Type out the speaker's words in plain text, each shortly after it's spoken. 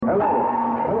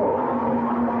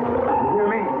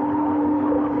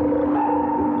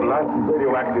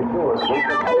radioactive source will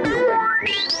continue.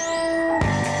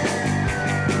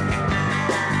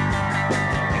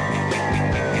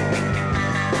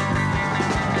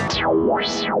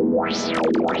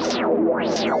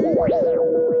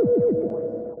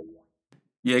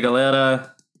 E aí,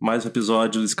 galera, mais um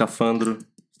episódio do Escafandro.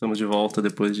 Estamos de volta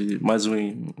depois de mais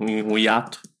um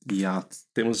hiato.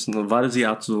 Temos vários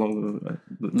hiatos ao longo...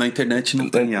 Na internet não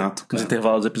tem hiato, nos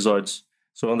intervalos dos episódios.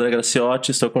 Sou o André Graciotti,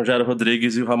 estou com o Jairo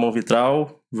Rodrigues e o Ramon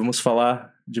Vitral. Vamos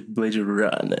falar de Blade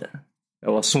Runner. É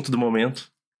o assunto do momento.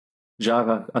 Já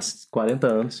há 40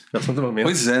 anos. É o assunto do momento.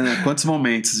 Pois é, né? Quantos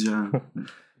momentos já?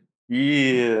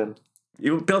 E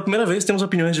pela primeira vez temos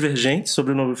opiniões divergentes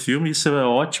sobre o novo filme. Isso é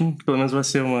ótimo. Pelo menos vai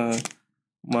ser uma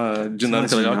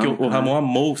dinâmica legal. Que o Ramon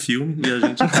amou o filme e a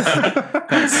gente...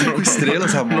 5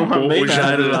 estrelas, Ramon. Não amei o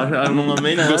Jairo não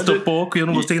amei nada. Gostou pouco e eu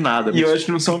não gostei nada. E eu acho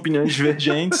que não são opiniões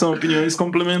divergentes, são opiniões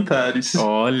complementares.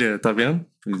 Olha, tá vendo?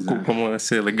 É. Como é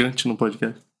ser elegante no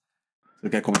podcast. Você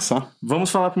quer começar? Vamos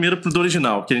falar primeiro do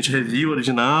original, que a gente reviu o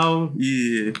original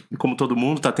e como todo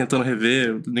mundo tá tentando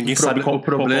rever, ninguém sabe qual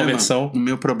é a versão. O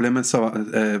meu problema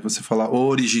é você falar o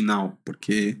original,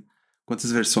 porque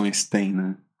quantas versões tem,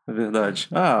 né? É verdade.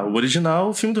 O original,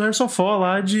 o filme do Harrison Ford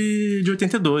lá de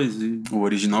 82. O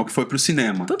original que foi pro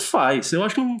cinema. Tanto faz, eu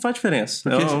acho que não faz diferença.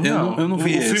 Eu não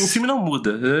vi esse. O filme não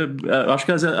muda. Eu acho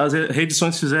que as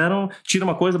reedições fizeram, tira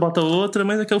uma coisa, bota outra,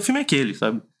 mas o filme é aquele,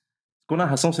 sabe? Com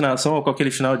narração, sem narração, ou com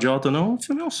aquele final idiota ou não, o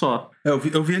filme é um só. Eu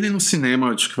vi ele no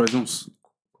cinema, acho que faz uns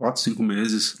 4, 5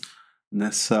 meses,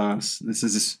 nessas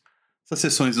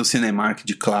sessões do Cinemark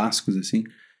de clássicos, assim.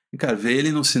 E, cara, ver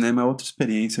ele no cinema é outra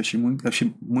experiência, achei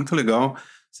muito legal.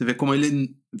 Você vê como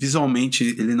ele, visualmente,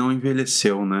 ele não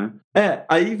envelheceu, né?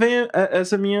 Aí vem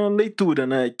essa minha leitura,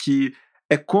 né, que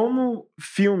é como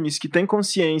filmes que têm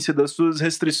consciência das suas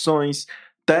restrições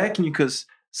técnicas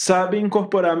sabem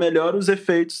incorporar melhor os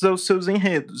efeitos aos seus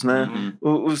enredos, né?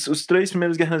 Os 3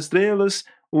 primeiros Guerra nas Estrelas,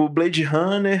 o Blade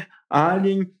Runner,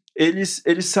 Alien, eles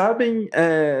sabem...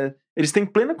 Eles têm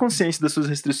plena consciência das suas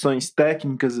restrições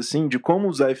técnicas, assim, de como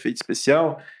usar efeito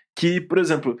especial, que, por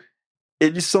exemplo,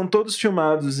 eles são todos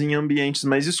filmados em ambientes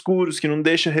mais escuros, que não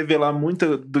deixa revelar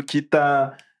muito do que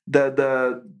tá...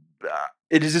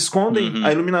 Eles escondem,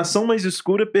 a iluminação mais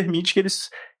escura permite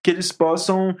que eles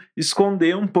possam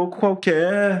esconder um pouco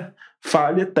qualquer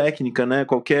falha técnica, né?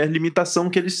 Qualquer limitação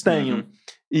que eles tenham.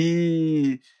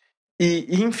 E,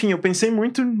 enfim, eu pensei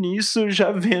muito nisso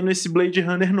já vendo esse Blade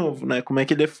Runner novo, né? Como é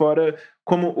que ele é fora...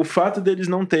 Como o fato deles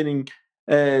não terem...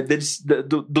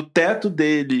 do teto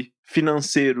dele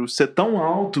financeiro ser tão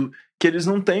alto que eles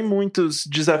não têm muitos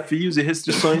desafios e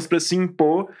restrições para se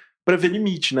impor para ver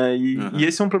limite, né? E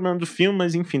esse é um problema do filme,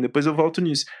 mas enfim, depois eu volto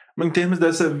nisso. Mas em termos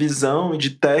dessa visão e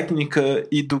de técnica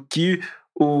e do que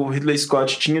o Ridley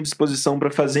Scott tinha à disposição para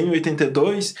fazer em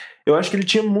 82, eu acho que ele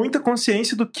tinha muita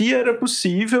consciência do que era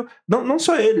possível, não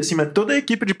só ele, assim, mas toda a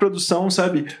equipe de produção,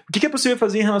 sabe? O que é possível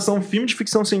fazer em relação a um filme de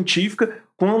ficção científica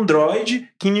com Android,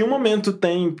 que em nenhum momento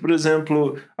tem, por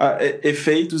exemplo,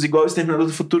 efeitos igual o Exterminador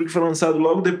do Futuro, que foi lançado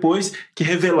logo depois, que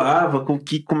revelava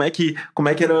como é que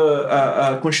era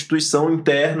a constituição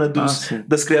interna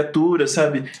das criaturas,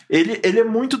 sabe? Ele é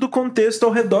muito do contexto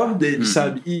ao redor dele,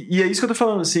 sabe? E é isso que eu tô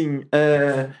falando, assim,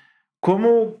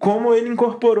 como ele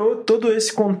incorporou todo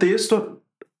esse contexto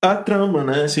à trama,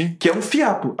 né? Sim. Que é um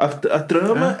fiapo. A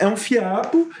trama é um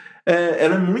fiapo,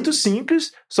 ela é muito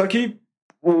simples, só que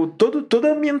toda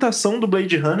a ambientação do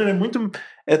Blade Runner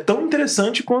é tão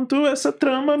interessante quanto essa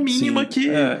trama mínima. Sim. Que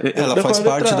ela faz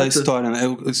parte da história, né?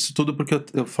 Isso tudo porque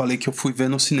eu falei que eu fui ver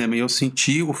no cinema e eu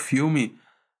senti o filme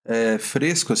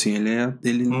fresco, assim.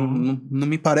 Ele não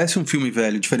me parece um filme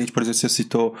velho, diferente, por exemplo, você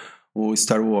citou o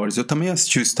Star Wars. Eu também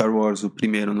assisti o Star Wars, o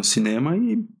primeiro, no cinema,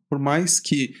 e por mais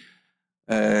que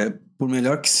por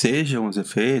melhor que sejam os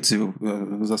efeitos e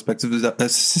os aspectos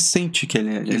visuais, se sente que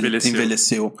ele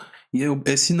envelheceu. E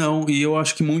esse não, e eu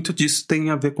acho que muito disso tem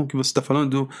a ver com o que você está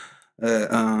falando,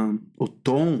 o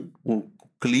tom, o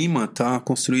clima tá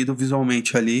construído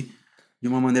visualmente ali de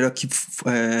uma maneira que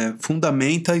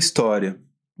fundamenta a história,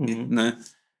 né?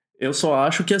 Eu só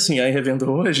acho que assim, aí revendo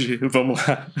hoje, vamos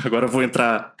lá, agora eu vou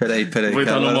entrar... Peraí. Vou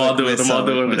entrar no modo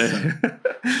André.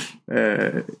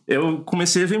 Eu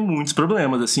comecei a ver muitos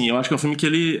problemas, assim, eu acho que é um filme que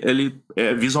ele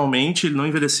visualmente, ele não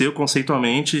envelheceu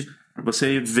conceitualmente.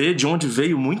 Você vê de onde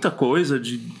veio muita coisa,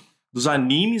 dos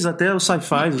animes até os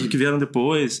sci-fi que vieram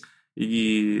depois.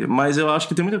 Mas eu acho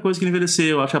que tem muita coisa que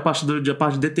envelheceu. Eu acho que a parte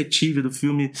de detetive do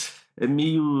filme é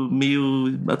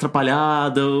meio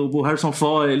atrapalhada. O Harrison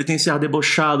Ford, ele tem esse ar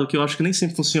debochado que eu acho que nem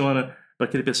sempre funciona para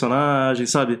aquele personagem,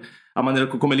 sabe? A maneira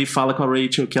como ele fala com a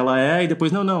Rachel que ela é, e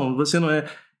depois, não, você não é.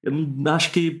 Eu não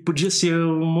acho que podia ser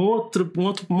uma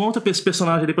outra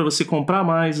personagem ali pra você comprar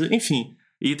mais, enfim.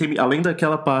 E tem, além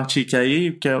daquela parte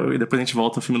depois a gente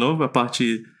volta ao filme novo, a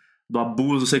parte do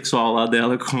abuso sexual lá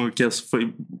dela, com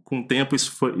o tempo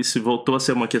isso voltou a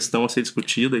ser uma questão a ser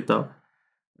discutida e tal.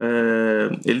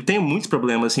 Ele tem muitos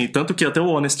problemas, assim, tanto que até o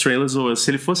Honest Trailers,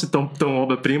 se ele fosse tão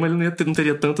obra-prima, ele não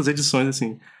teria tantas edições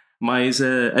assim. Mas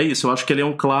é isso, eu acho que ele é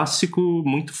um clássico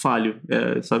muito falho,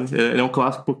 sabe? Ele é um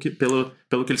clássico pelo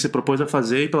que ele se propôs a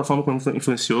fazer e pela forma como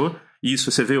influenciou. E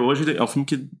isso, você vê hoje, é um filme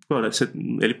que, cara,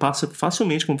 ele passa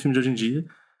facilmente como um filme de hoje em dia,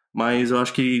 mas eu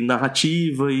acho que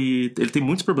narrativa e ele tem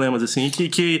muitos problemas, assim,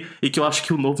 que eu acho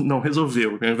que o novo não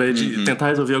resolveu. Ao invés de tentar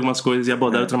resolver algumas coisas e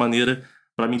abordar de outra maneira,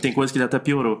 pra mim tem coisa que ele até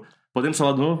piorou. Podemos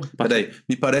falar do novo? Peraí,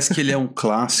 me parece que ele é um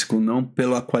clássico, não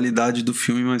pela qualidade do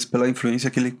filme, mas pela influência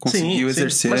que ele conseguiu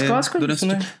exercer. Mas clássico é isso,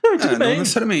 né? Não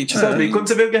necessariamente. Sabe, quando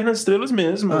você vê Guerra nas Estrelas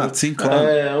mesmo. Sim, claro.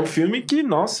 É um filme que,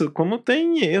 nossa, como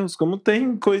tem erros, como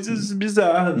tem coisas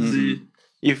bizarras.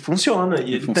 E funciona,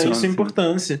 e ele tem sua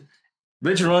importância.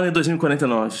 Blade Runner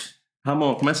 2049.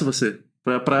 Ramon, começa você.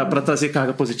 Pra trazer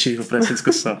carga positiva pra essa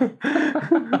discussão.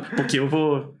 Porque eu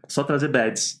vou só trazer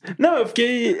bads. Não, eu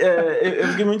fiquei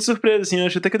muito surpreso, assim. Eu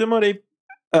acho até que eu demorei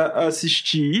a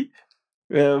assistir.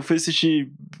 Eu fui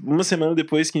assistir uma semana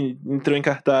depois que entrou em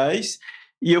cartaz.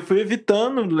 E eu fui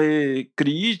evitando ler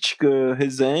crítica,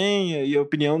 resenha e a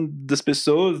opinião das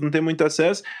pessoas, não ter muito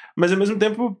acesso. Mas ao mesmo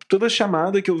tempo, toda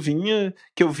chamada que eu via,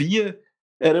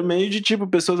 era meio de tipo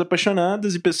pessoas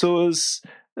apaixonadas e pessoas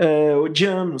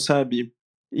odiando, sabe?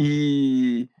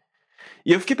 E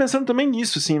eu fiquei pensando também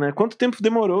nisso, assim, né? Quanto tempo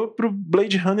demorou pro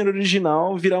Blade Runner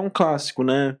original virar um clássico,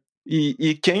 né?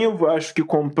 E quem eu acho que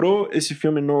comprou esse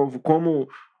filme novo como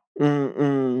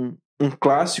um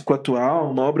clássico atual,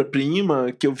 uma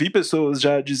obra-prima, que eu vi pessoas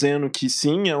já dizendo que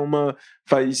sim,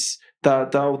 tá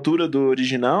à altura do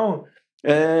original.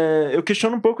 Eu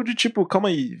questiono um pouco de tipo, calma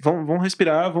aí, vamos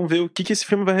respirar, vamos ver o que esse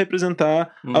filme vai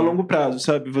representar a longo prazo,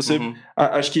 sabe?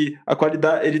 Acho que a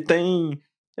qualidade, ele tem,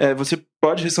 você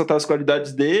pode ressaltar as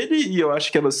qualidades dele, e eu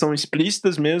acho que elas são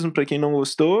explícitas mesmo pra quem não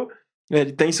gostou,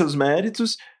 ele tem seus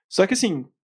méritos, só que assim,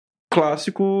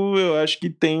 clássico eu acho que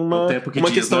tem uma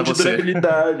questão de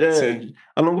durabilidade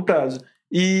a longo prazo.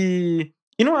 E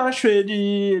não acho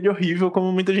ele horrível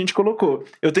como muita gente colocou.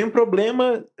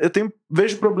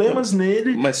 Vejo problemas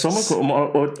nele. Mas só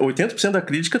 80% da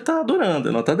crítica tá adorando,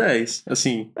 nota 10.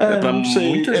 Assim, pra muita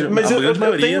gente. Mas eu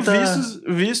tenho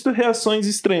visto reações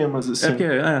extremas, assim. Porque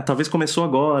talvez começou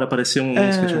agora, apareceu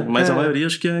mas a maioria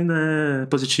acho que ainda é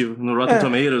positivo. No Rotten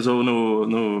Tomatoes ou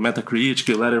no Metacritic,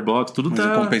 Letterboxd, tudo tá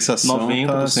 90%. A compensação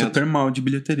tá super mal de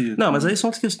bilheteria. Não, mas aí são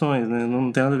as questões, né?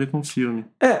 Não tem nada a ver com o filme.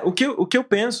 O que eu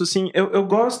penso, assim, eu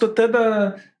gosto até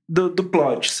do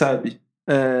plot, sabe?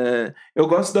 Eu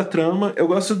gosto da trama, eu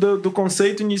gosto do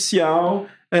conceito inicial,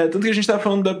 tanto que a gente tava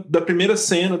falando da primeira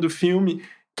cena do filme,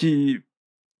 que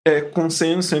é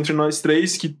consenso entre nós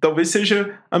três, que talvez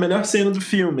seja a melhor cena do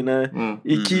filme, né?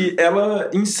 E que ela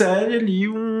insere ali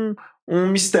um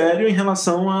mistério em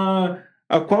relação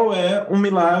a qual é o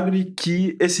milagre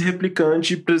que esse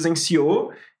replicante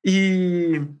presenciou,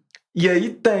 e aí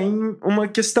tem uma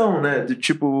questão, né? De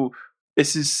tipo,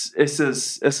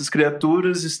 essas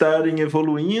criaturas estarem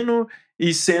evoluindo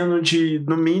e sendo de,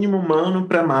 no mínimo, humano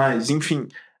para mais. Enfim,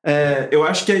 eu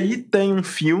acho que aí tem um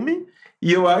filme,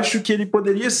 e eu acho que ele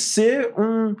poderia ser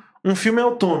um filme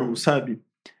autônomo, sabe?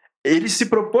 Ele se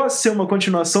propôs a ser uma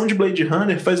continuação de Blade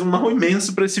Runner, faz um mal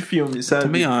imenso para esse filme, sabe?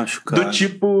 Também acho, cara. Do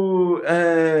tipo...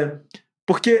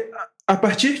 porque a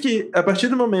partir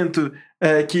do momento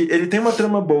que ele tem uma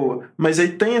trama boa, mas aí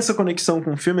tem essa conexão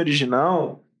com o filme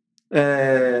original...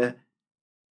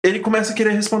 ele começa a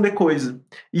querer responder coisa.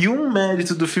 E um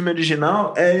mérito do filme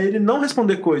original é ele não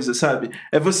responder coisa, sabe?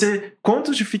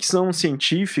 Contos de ficção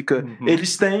científica,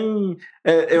 eles têm...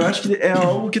 eu acho que é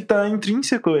algo que tá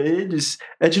intrínseco a eles,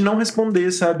 de não responder,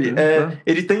 sabe?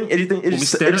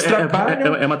 Eles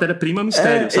trabalham... É matéria-prima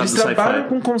mistério, sabe? Eles trabalham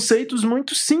com conceitos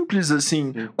muito simples,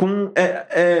 assim.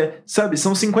 Sabe?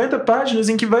 São 50 páginas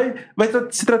em que vai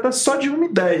se tratar só de uma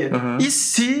ideia. E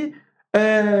se...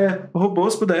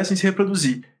 robôs pudessem se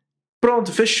reproduzir.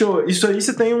 Pronto, fechou. Isso aí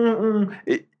você tem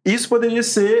isso poderia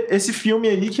ser esse filme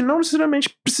aí, que não necessariamente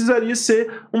precisaria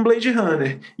ser um Blade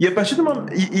Runner. E a partir do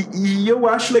momento... E eu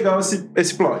acho legal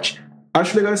esse plot.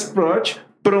 Acho legal esse plot.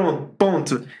 Pronto,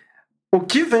 ponto. O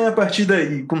que vem a partir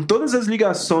daí, com todas as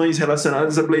ligações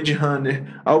relacionadas a Blade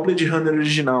Runner, ao Blade Runner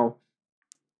original,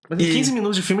 Mas em 15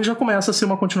 minutos de filme já começa a ser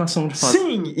uma continuação de fato.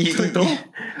 Sim,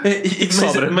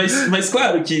 mas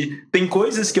claro que tem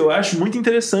coisas que eu acho muito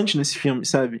interessante nesse filme,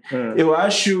 sabe? Eu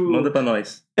acho... Manda pra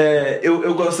nós.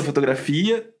 Eu gosto da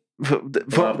fotografia.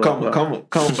 Calma.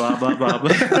 Blá, blá,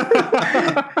 blá.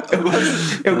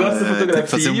 Eu gosto da fotografia. Tem que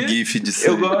fazer um gif disso.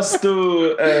 Eu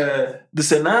gosto dos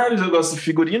cenários, eu gosto do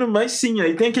figurino, mas sim,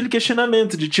 aí tem aquele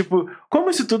questionamento de tipo, como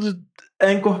isso tudo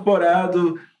é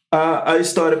incorporado à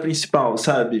história principal,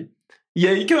 sabe? E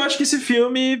aí que eu acho que esse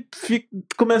filme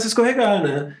começa a escorregar,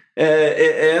 né?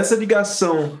 É essa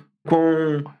ligação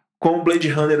com o Blade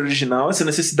Runner original, essa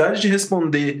necessidade de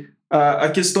responder a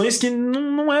questões que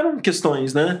não eram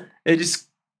questões, né? Eles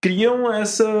criam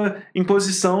essa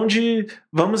imposição de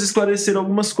vamos esclarecer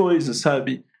algumas coisas,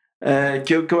 sabe?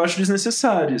 Que eu acho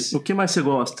desnecessárias. O que mais você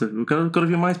gosta? Eu quero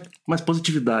ver mais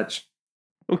positividade.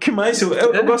 O que mais?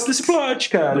 Eu gosto desse plot,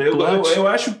 cara. Eu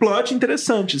acho o plot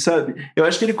interessante, sabe? Eu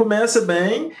acho que ele começa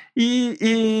bem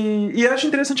e acho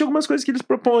interessante algumas coisas que eles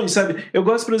propõem, sabe? Eu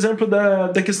gosto, por exemplo,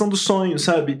 da questão do sonho,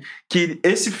 sabe? Que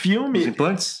esse filme... Os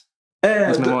implantes?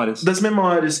 Das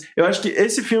memórias. Eu acho que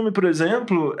esse filme, por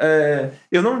exemplo,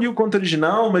 eu não li o conto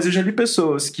original, mas eu já li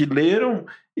pessoas que leram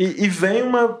e vem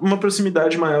uma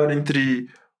proximidade maior entre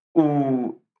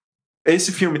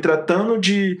esse filme tratando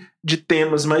de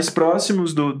temas mais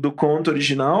próximos do conto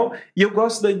original, e eu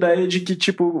gosto da ideia de que,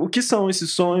 tipo, o que são esses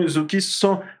sonhos, o que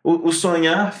o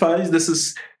sonhar faz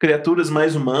dessas criaturas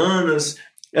mais humanas,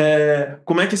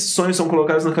 como é que esses sonhos são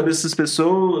colocados na cabeça dessas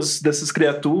pessoas, dessas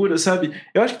criaturas, sabe?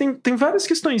 Eu acho que tem várias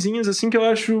questõezinhas assim que eu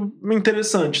acho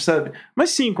interessante, sabe? Mas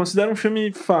sim, considero um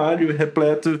filme falho,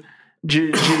 repleto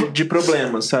de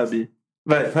problemas, sabe?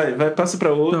 Vai, passa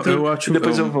pra outro. E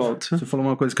depois eu volto. Você falou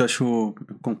uma coisa que eu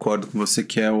concordo com você,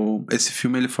 que esse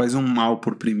filme ele faz um mal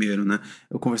por primeiro, né?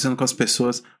 Eu conversando com as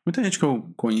pessoas, muita gente que eu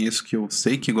conheço, que eu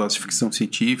sei que gosta de ficção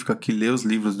científica, que lê os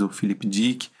livros do Philip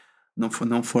Dick,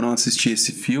 não foram assistir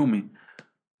esse filme,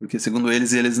 porque segundo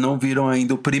eles não viram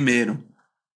ainda o primeiro,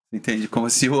 entende? Como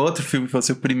se o outro filme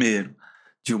fosse o primeiro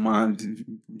de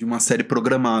uma série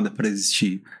programada para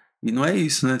existir. E não é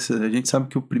isso, né? A gente sabe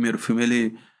que o primeiro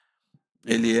filme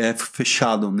ele é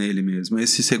fechado nele mesmo.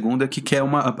 Esse segundo é que quer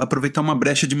aproveitar uma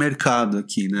brecha de mercado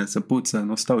aqui, né? A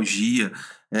nostalgia.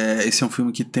 Esse é um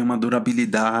filme que tem uma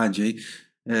durabilidade aí.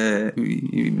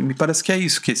 E me parece que é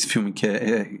isso que esse filme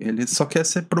quer. Ele só quer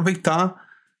se aproveitar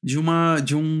de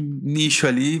um nicho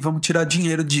ali e vamos tirar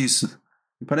dinheiro disso.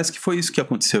 Me parece que foi isso que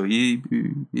aconteceu. E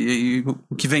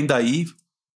o que vem daí,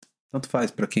 tanto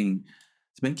faz pra quem...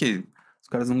 Se bem que os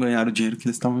caras não ganharam o dinheiro que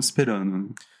eles estavam esperando, né?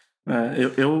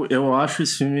 Eu acho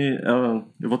esse filme...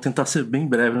 Eu vou tentar ser bem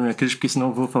breve na minha crítica, porque senão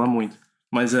eu vou falar muito.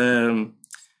 Mas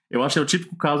eu acho que é o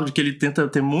típico caso de que ele tenta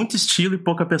ter muito estilo e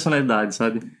pouca personalidade,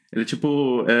 sabe? Ele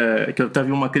tipo... que eu até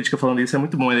vi uma crítica falando isso, é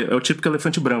muito bom. Ele é o típico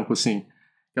elefante branco, assim.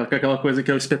 Aquela coisa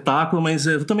que é o espetáculo, mas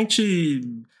é totalmente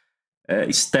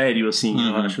estéreo, assim,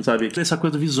 eu acho, sabe? Essa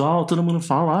coisa do visual, todo mundo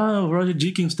fala, o Roger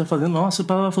Deakins tá fazendo, nossa,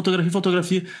 para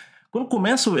fotografia. Quando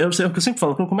começa, é o que eu sempre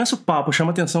falo, quando começa o papo,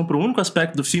 chama atenção pro único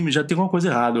aspecto do filme, já tem alguma coisa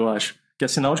errada, eu acho. Que é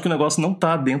sinal de que o negócio não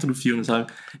tá dentro do filme, sabe?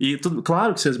 E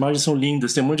claro que as imagens são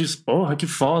lindas, tem um monte de porra, que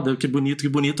foda, que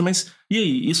bonito, mas e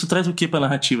aí? Isso traz o que pra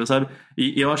narrativa, sabe?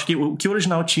 E eu acho que o que o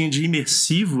original tinha de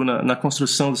imersivo na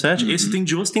construção do set, esse tem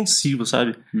de ostensivo,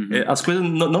 sabe? As coisas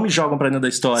não me jogam pra dentro da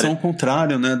história. São o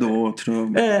contrário, né, do outro.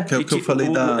 Que é o que eu falei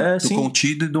do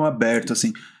contido e do aberto,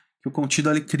 assim. Que o contido,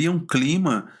 ele cria um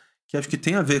clima... que acho que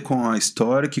tem a ver com a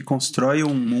história, que constrói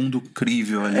um mundo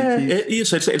crível ali.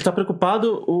 Isso, ele tá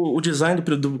preocupado, o design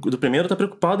do primeiro tá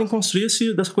preocupado em construir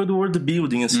dessa coisa do world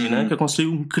building, assim, né? Que é construir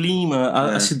um clima,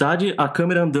 a cidade, a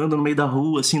câmera andando no meio da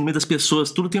rua, assim, no meio das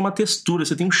pessoas, tudo tem uma textura,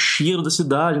 você tem um cheiro da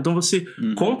cidade, então você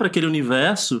compra aquele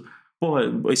universo, porra,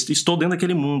 estou dentro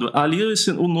daquele mundo. Ali,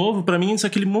 o novo, pra mim, é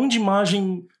aquele monte de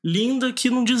imagem linda que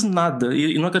não diz nada,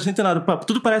 e não acrescenta nada.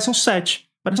 Tudo parece um set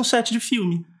de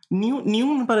filme.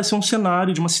 Nenhum me pareceu um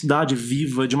cenário de uma cidade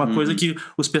viva, de uma coisa que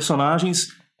os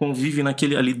personagens convivem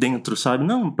ali dentro, sabe?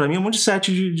 Não, pra mim é um monte de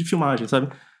set de filmagem, sabe?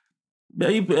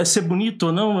 Aí, ser bonito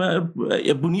ou não,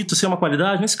 é bonito ser uma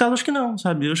qualidade? Nesse caso, acho que não,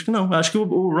 sabe? Eu acho que não. Acho que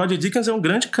o Roger Deakins é um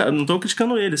grande cara, não tô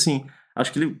criticando ele, assim.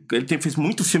 Acho que ele fez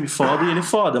muito filme foda e ele é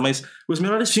foda, mas os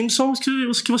melhores filmes são os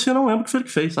que você não lembra que foi ele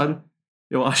que fez, sabe?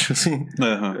 Eu acho, assim.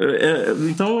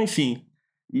 Então, enfim...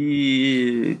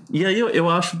 E aí eu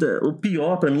acho o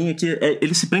pior pra mim é que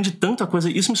ele se prende tanto a coisa.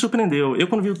 Isso me surpreendeu. Eu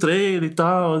quando vi o trailer e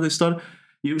tal, a história,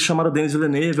 e chamaram o Denis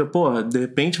Villeneuve, porra, de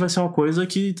repente vai ser uma coisa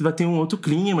que vai ter um outro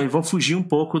clima e vão fugir um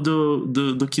pouco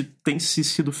do que tem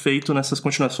sido feito nessas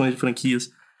continuações de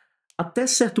franquias. Até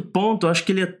certo ponto, eu acho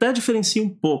que ele até diferencia um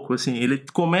pouco, assim. Ele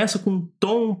começa com um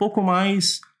tom um pouco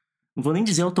mais não vou nem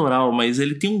dizer autoral, mas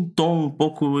ele tem um tom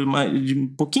um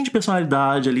pouquinho de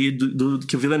personalidade ali do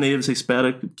que o Villeneuve você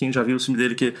espera, quem já viu o filme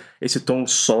dele, que é esse tom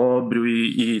sóbrio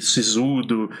e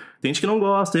sisudo. Tem gente que não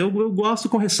gosta, eu gosto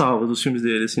com ressalvas dos filmes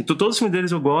dele, assim. Todos os filmes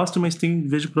deles eu gosto, mas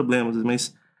vejo problemas,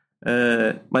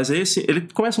 mas esse, ele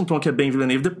começa um tom que é bem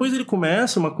Villeneuve, depois ele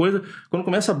começa uma coisa, quando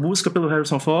começa a busca pelo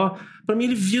Harrison Ford, pra mim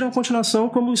ele vira uma continuação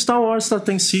como Star Wars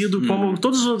tem sido, como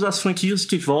todas as franquias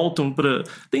que voltam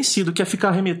tem sido, que é ficar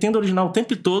remetendo ao original o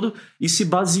tempo todo e se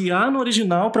basear no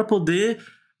original pra poder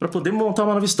montar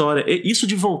uma nova história. Isso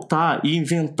de voltar e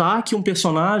inventar que um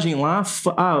personagem lá,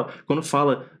 quando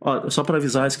fala, só pra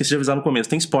avisar, esqueci de avisar no começo,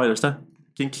 tem spoilers, tá?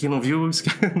 Quem não viu,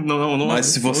 não. Mas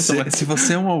se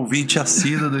você é um ouvinte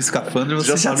assíduo do Escafandro,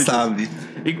 você já sabe.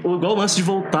 Igual o lance de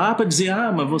voltar pra dizer,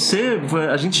 mas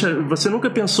você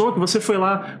nunca pensou que você foi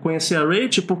lá conhecer a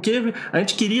Rachel porque a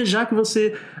gente queria já que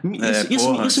você...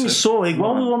 Isso me soa,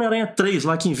 igual o Homem-Aranha 3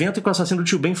 lá, que inventa que o assassino do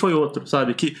Tio Ben foi outro,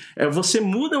 sabe? Que você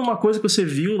muda uma coisa que você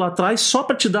viu lá atrás só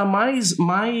pra te dar mais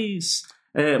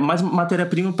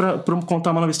matéria-prima pra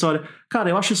contar uma nova história. Cara,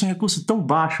 eu acho isso um recurso tão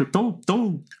baixo, tão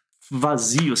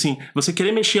vazio, assim, você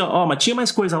querer mexer, mas tinha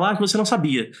mais coisa lá que você não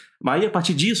sabia, mas aí a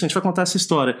partir disso a gente vai contar essa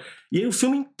história, e aí o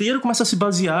filme inteiro começa a se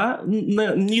basear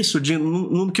nisso,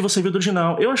 no que você viu do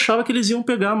original. Eu achava que eles iam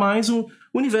pegar mais um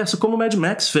universo, como o Mad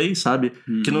Max fez, sabe?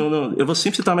 Que eu vou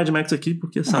sempre citar Mad Max aqui,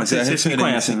 porque sabe, vocês me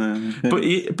conhecem, né?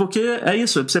 Porque é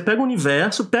isso, você pega o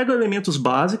universo, pega elementos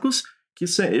básicos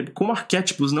como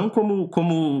arquétipos, não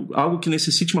como algo que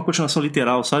necessite uma continuação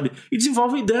literal, sabe? E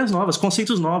desenvolve ideias novas,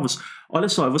 conceitos novos. Olha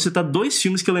só, eu vou citar 2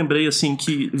 filmes que eu lembrei, assim,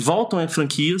 que voltam a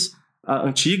franquias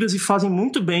antigas e fazem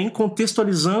muito bem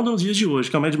contextualizando nos dias de hoje,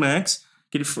 que é o Mad Max,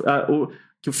 que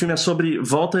o filme é sobre...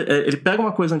 ele pega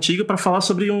uma coisa antiga para falar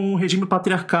sobre um regime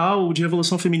patriarcal de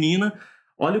revolução feminina.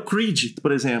 Olha o Creed,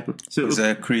 por exemplo.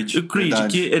 Creed. O Creed,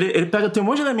 verdade. Que ele tem um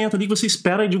monte de elemento ali que você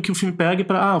espera de que o filme pegue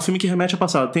pra... um filme que remete ao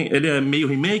passado. Ele é meio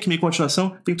remake, meio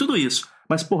continuação, tem tudo isso.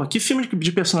 Mas, porra, que filme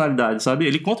de personalidade, sabe?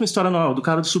 Ele conta uma história nova do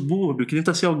cara do subúrbio, que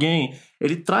tenta ser alguém.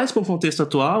 Ele traz para um contexto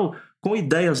atual com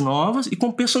ideias novas e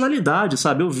com personalidade,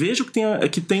 sabe? Eu vejo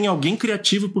que tem alguém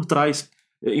criativo por trás,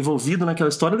 envolvido naquela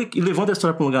história e levando a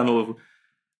história pra um lugar novo.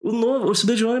 O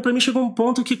Cidade One, pra mim, chegou a um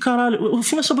ponto que, caralho, o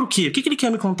filme é sobre o quê? O que ele quer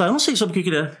me contar? Eu não sei sobre o que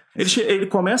ele é. Ele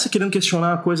começa querendo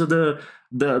questionar a coisa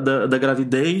da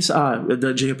gravidez,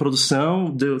 de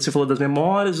reprodução, você falou das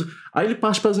memórias, aí ele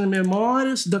parte para as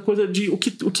memórias, da coisa de o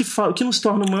que nos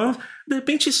torna humanos. De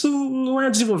repente, isso não é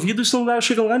desenvolvido, isso não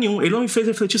chega a lugar nenhum. Ele não me fez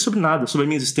refletir sobre nada, sobre a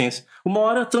minha existência. Uma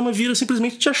hora a trama vira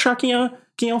simplesmente de achar quem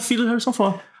é o filho do Harrison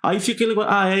Ford. Aí fica ele,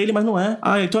 é ele, mas não é.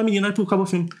 Então a menina, aí acabou o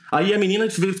filme. Aí a menina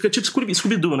fica tipo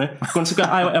Scooby-Doo, né? Quando você fica,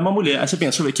 é uma mulher. Aí você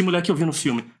pensa, deixa eu ver, que mulher que eu vi no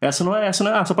filme? Essa não é,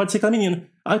 só pode ser aquela menina.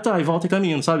 Aí tá, e volta e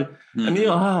caminho, sabe? É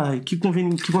meio, que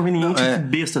conveniente, que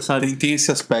besta, sabe? Tem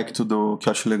esse aspecto que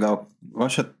eu acho legal. Eu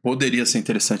acho que poderia ser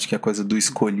interessante, que é a coisa do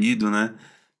escolhido, né?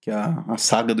 Que é a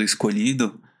saga do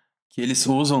escolhido, que eles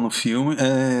usam no filme.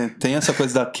 Tem essa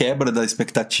coisa da quebra da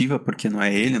expectativa, porque não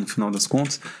é ele, no final das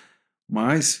contas.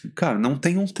 Mas, cara, não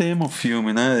tem um tema o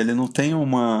filme, né? Ele não tem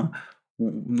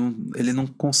ele não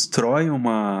constrói um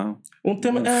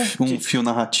fio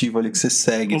narrativo ali que você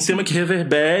segue. Tema que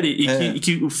reverbere e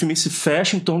que o filme se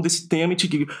fecha em torno desse tema e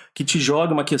que te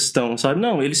joga uma questão, sabe?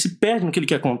 Não, ele se perde no que ele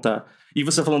quer contar. E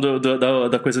você falando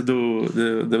da coisa do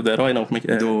herói, não, como é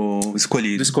que é? Do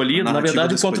escolhido. Do escolhido, na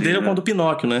verdade o conto dele é o conto do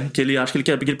Pinóquio, né? Que ele acha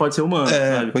que ele pode ser humano,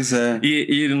 sabe? Pois é.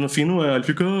 E no fim não é, ele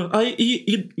fica...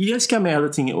 E esse que é a merda,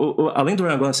 assim, além do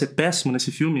Ryan Gosling ser péssimo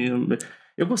nesse filme,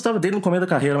 eu gostava dele no começo da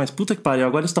carreira, mas puta que pariu,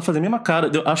 agora ele tá fazendo a mesma cara.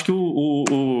 Eu acho que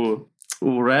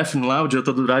o Refn lá, o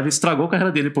diretor do Drive, estragou a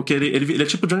carreira dele, porque ele é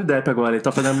tipo Johnny Depp agora, ele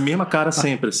tá fazendo a mesma cara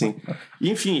sempre, assim. E,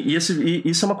 enfim, isso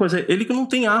é uma coisa, ele que não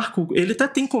tem arco, ele até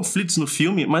tem conflitos no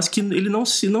filme, mas que ele não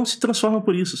se transforma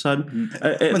por isso, sabe?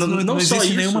 Mas não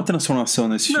existe nenhuma transformação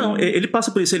nesse filme. Não, ele passa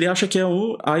por isso, ele acha que é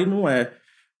aí não é.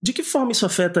 De que forma isso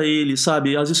afeta ele,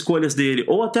 sabe? As escolhas dele,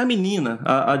 ou até a menina,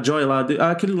 a Joy lá,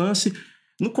 aquele lance...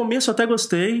 No começo eu até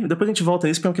gostei, depois a gente volta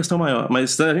nisso porque é uma questão maior.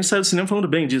 Mas a gente saiu do cinema falando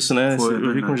bem disso, né?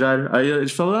 Eu vi com o Jário. Aí a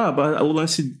gente falou, o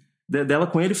lance dela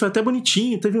com ele foi até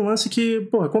bonitinho. Teve um lance que,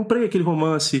 eu comprei aquele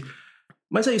romance.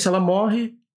 Mas é isso, ela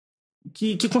morre.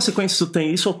 Que consequências isso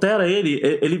tem? Isso altera ele?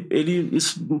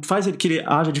 Isso faz ele que ele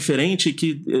haja diferente?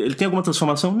 Que ele tem alguma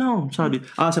transformação? Não, sabe?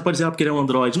 Você pode dizer porque ele é um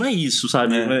androide. Não é isso,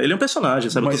 sabe? Ele é um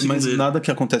personagem, sabe? Mas nada que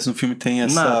acontece no filme tem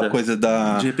essa coisa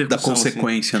da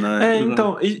consequência, assim, né?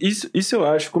 Então, isso eu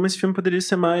acho. Como esse filme poderia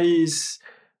ser mais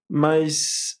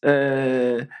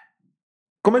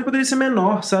como ele poderia ser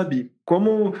menor, sabe?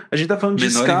 Como a gente tá falando de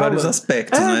menor escala. Menor em vários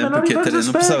aspectos, né? Porque não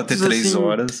precisava ter 3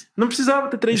 horas. Não precisava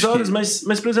ter 3 horas,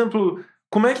 mas, por exemplo,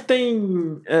 como é que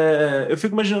tem... eu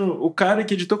fico imaginando o cara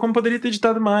que editou, como poderia ter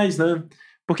editado mais, né?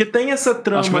 Porque tem essa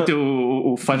trama... Acho que vai ter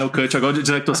o Final Cut, agora o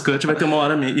Director's Cut vai ter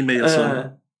 1h30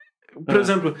 só. Por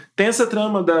exemplo, tem essa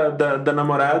trama da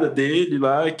namorada dele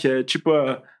lá, que é tipo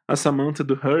a Samantha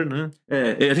do Her, né?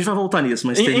 A gente vai voltar nisso,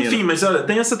 mas enfim, mas olha,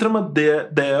 tem essa trama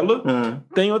dela.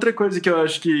 Tem outra coisa que eu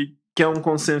acho que é um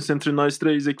consenso entre nós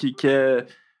 3 aqui, que é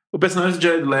o personagem do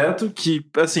Jared Leto, que,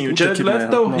 assim, o Jared Leto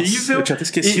tá horrível. Nossa, eu tinha até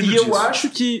esquecido disso. Eu acho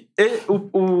que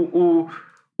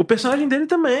o personagem dele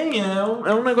também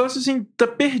é um negócio assim, tá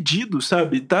perdido,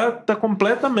 sabe? Tá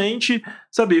completamente,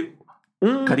 sabe...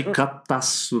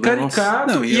 Caricataço.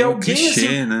 Caricato. Não, e alguém clichê,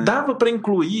 assim, né? dava pra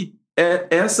incluir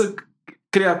essa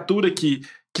criatura que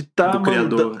tá...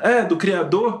 do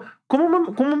criador, como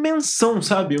uma menção,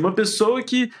 sabe? Uma pessoa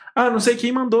que, não sei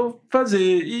quem mandou fazer.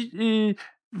 E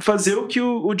fazer o que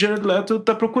o Jared Leto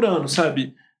tá procurando,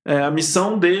 sabe? A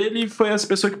missão dele foi essa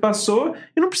pessoa que passou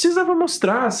e não precisava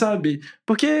mostrar, sabe?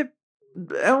 Porque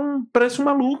parece um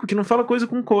maluco que não fala coisa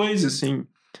com coisa, assim.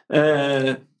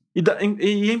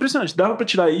 E é impressionante, dava pra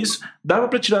tirar isso, dava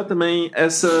pra tirar também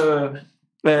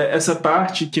essa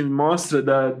parte que mostra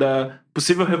da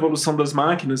possível revolução das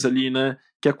máquinas ali, né?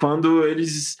 Que é quando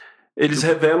eles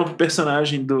revelam pro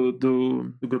personagem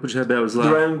do grupo de rebeldes lá.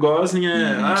 Do Ryan Gosling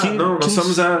nós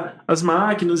somos as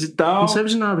máquinas e tal. Não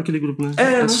serve de nada aquele grupo, né?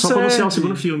 Não só serve. pra anunciar o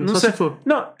segundo filme, não só se for.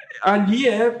 Não, ali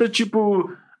é pra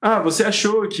tipo... você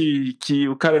achou que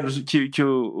o cara, que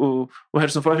o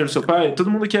Harrison Ford era seu pai? Todo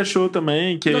mundo aqui achou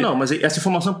também. Que... Não, mas essa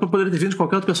informação poderia ter vindo de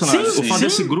qualquer outro personagem. O fato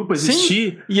desse grupo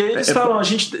existir... Sim. E aí eles falam,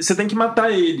 você tem que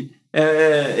matar ele.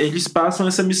 Eles passam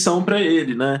essa missão pra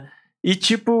ele, né? E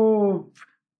tipo...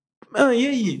 e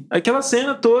aí? Aquela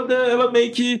cena toda, ela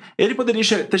meio que... Ele poderia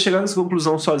ter chegado nessa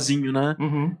conclusão sozinho, né?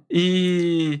 Uhum.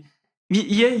 E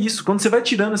é isso. Quando você vai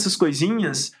tirando essas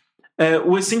coisinhas,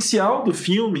 o essencial do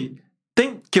filme...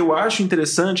 que eu acho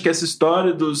interessante, que é essa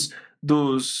história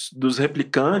dos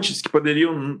replicantes, que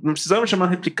não precisavam chamar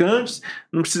replicantes,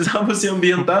 não precisavam ser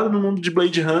ambientado no mundo de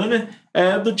Blade Runner,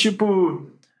 do tipo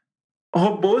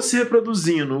robôs se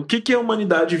reproduzindo. O que a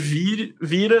humanidade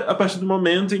vira a partir do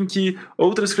momento em que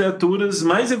outras criaturas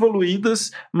mais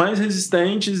evoluídas, mais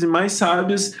resistentes e mais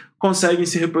sábias conseguem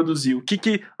se reproduzir? O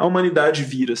que a humanidade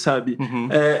vira, sabe? Uhum.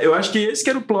 Eu acho que esse que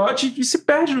era o plot e se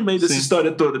perde no meio dessa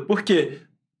história toda. Por quê?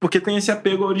 Porque tem esse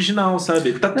apego ao original, sabe?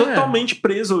 Ele tá totalmente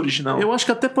preso ao original. Eu acho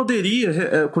que até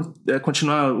poderia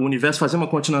continuar o universo, fazer uma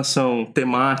continuação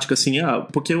temática, assim,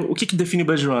 porque o que define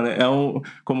Blade Runner?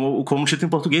 Como o título em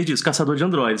português diz, caçador de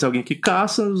androides. É alguém que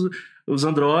caça os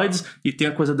androides e tem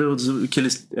a coisa que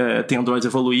eles têm androides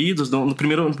evoluídos. No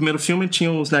primeiro filme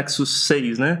tinham os Nexus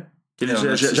 6, né? Que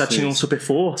eles já tinham super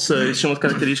força, eles tinham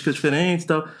características diferentes e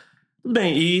tal. Tudo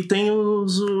bem, e tem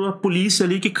a polícia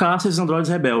ali que caça os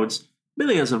androides rebeldes.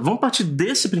 Beleza, vamos partir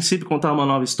desse princípio e contar uma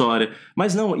nova história.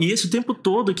 Mas não, e esse tempo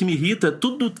todo que me irrita,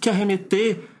 tudo que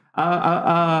arremeter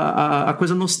a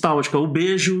coisa nostálgica. O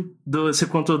beijo, você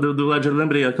contou do Ledger, eu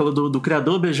lembrei, aquela do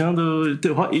criador beijando.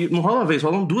 E não rola uma vez,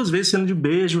 rolam 2 vezes cena de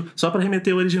beijo, só pra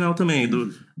remeter o original também.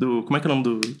 Como é que é o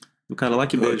nome do cara lá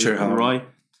que beija? O Roy.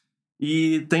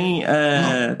 E tem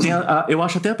eu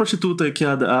acho até a prostituta que é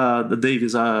a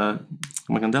Davis,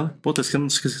 como é que é dela? Pô, tô esquecendo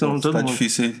o nome de todo mundo. Tá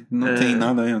difícil, hein? Não tem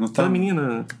nada aí, não tá. Aquela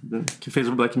menina que fez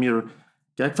o Black Mirror,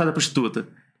 que é a que faz a prostituta.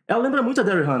 Ela lembra muito a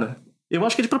Daryl Hannah. Eu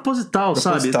acho que é de proposital,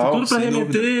 sabe? Tudo pra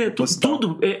remeter,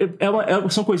 tudo.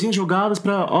 São coisinhas jogadas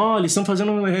pra... eles estão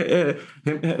fazendo...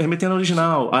 remetendo ao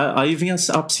original. Aí vem a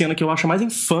cena que eu acho mais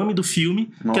infame do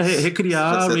filme, que é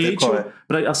recriar a Rachel,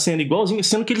 a cena igualzinha,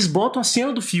 sendo que eles botam a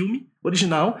cena do filme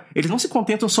original, eles não se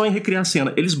contentam só em recriar a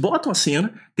cena, eles botam a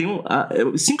cena, tem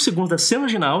 5 segundos da cena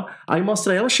original, aí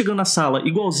mostra ela chegando na sala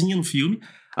igualzinha no filme,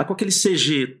 aí com aquele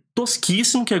CG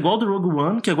tosquíssimo, que é igual do Rogue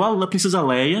One, que é igual da Princesa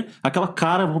Leia, aquela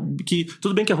cara que,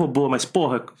 tudo bem que é robô, mas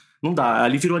porra, não dá,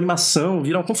 ali virou animação,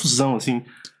 vira uma confusão, assim.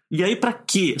 E aí pra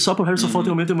quê? Só pro Harrison Ford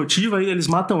ter um momento emotivo, aí eles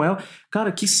matam ela.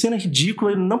 Cara, que cena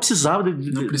ridícula, ele não precisava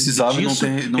disso.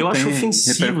 Eu acho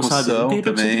ofensivo, sabe? Não tem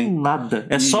repercussão em nada.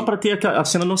 É só pra ter a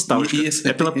cena nostálgica.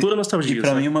 É pela pura nostalgia. E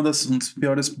pra mim, um dos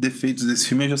piores defeitos desse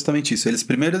filme é justamente isso.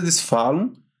 Primeiro eles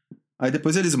falam, aí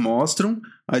depois eles mostram,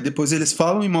 aí depois eles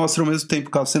falam e mostram ao mesmo tempo,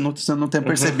 caso você não tenha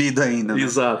percebido ainda. Né?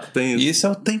 Exato, tem isso. E isso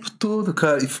é o tempo todo,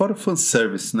 cara. E fora o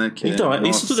fanservice, né?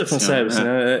 Isso tudo é fanservice,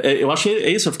 né? Eu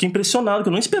achei isso, eu fiquei impressionado, que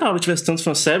eu não esperava que tivesse tanto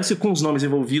fanservice com os nomes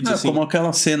envolvidos. Assim. Como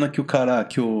aquela cena que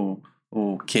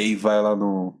o Kay vai lá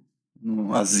no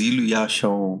asilo e acha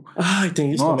o... Ai,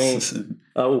 tem isso também.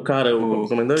 O cara, o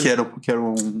comandante? Que era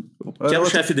o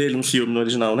chefe dele no filme, no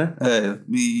original, né?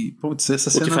 E, putz, essa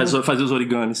cena... O que faz os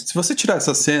origamis. Se você tirar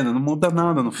essa cena, não muda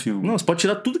nada no filme. Não, você pode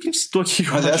tirar tudo que a gente citou aqui.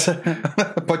 Mas essa...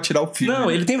 pode tirar o filme. Não,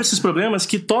 ele tem esses problemas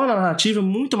que tornam a narrativa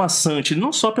muito maçante,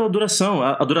 não só pela duração.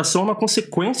 A duração é uma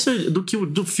consequência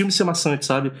do filme ser maçante,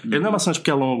 sabe? Ele não é maçante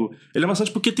porque é longo. Ele é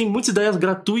maçante porque tem muitas ideias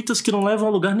gratuitas que não levam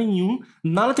a lugar nenhum.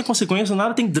 Nada tem consequência,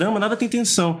 nada tem drama, nada tem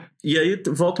tensão. E aí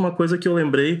volta uma coisa que eu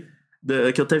lembrei,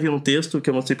 que eu até vi um texto que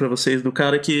eu mostrei pra vocês, do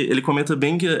cara que ele comenta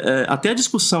bem que até a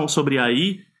discussão sobre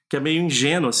AI, que é meio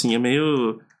ingênua, assim,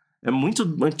 é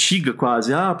muito antiga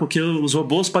quase. Porque os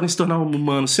robôs podem se tornar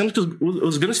humanos, sendo que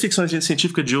os grandes ficções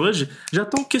científicas de hoje já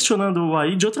estão questionando o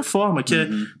AI de outra forma, que é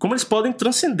como eles podem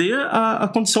transcender a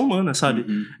condição humana, sabe?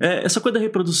 Essa coisa da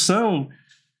reprodução...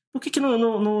 Por que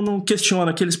não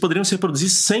questiona que eles poderiam se reproduzir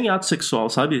sem ato sexual,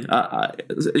 sabe?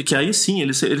 Que aí sim,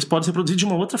 eles podem se reproduzir de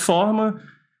uma outra forma,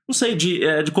 não sei,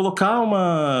 de colocar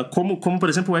uma... Como por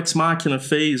exemplo, o Ex Machina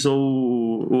fez,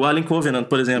 ou o Alien Covenant,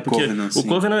 por exemplo. O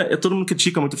Covenant, todo mundo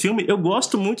critica muito o filme. Eu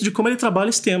gosto muito de como ele trabalha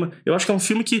esse tema. Eu acho que é um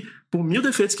filme que, por 1000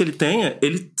 defeitos que ele tenha,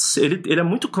 ele é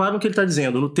muito claro no que ele tá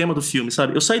dizendo, no tema do filme,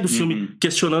 sabe? Eu saí do filme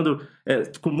questionando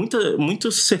com muita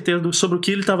certeza sobre o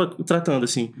que ele tava tratando,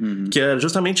 assim. Que é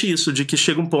justamente isso, de que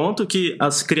chega um ponto que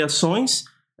as criações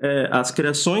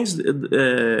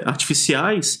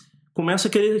artificiais começa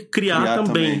a querer criar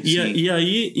também. E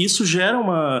aí isso gera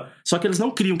uma... Só que eles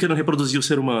não criam querendo reproduzir o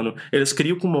ser humano. Eles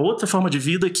criam com uma outra forma de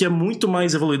vida que é muito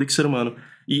mais evoluída que o ser humano.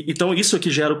 Então isso é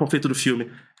que gera o conflito do filme.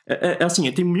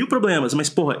 Assim, tem 1000 problemas, mas,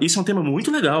 porra, isso é um tema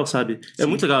muito legal, sabe? É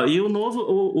muito legal. E o novo,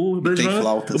 o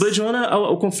Blade Runner,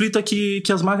 o conflito é que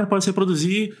as máquinas podem se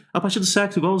reproduzir a partir do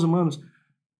sexo, igual os humanos.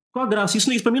 Qual a graça? Isso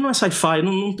pra mim não é sci-fi,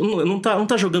 não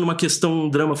tá jogando uma questão, um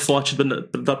drama forte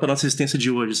pra nossa existência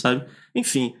de hoje, sabe?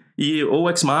 Enfim, ou o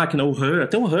Ex Machina, o Her,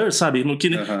 até o Her, sabe?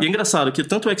 E é engraçado que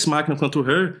tanto o Ex Machina quanto o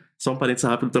Her, só um parênteses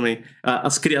rápido também,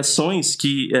 as criações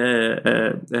que...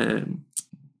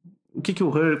 O que o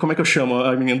Her, como é que eu chamo?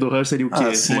 A menina do Her seria o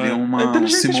quê? Seria uma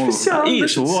inteligência artificial.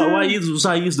 Isso, os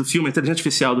AIs do filme, a inteligência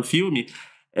artificial do filme...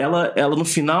 Ela no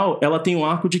final, ela tem um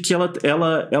arco de que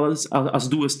as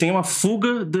duas têm uma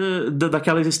fuga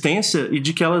daquela existência e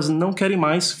de que elas não querem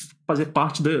mais fazer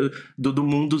parte do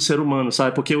mundo do ser humano,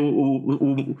 sabe? Porque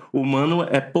o humano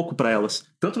é pouco pra elas.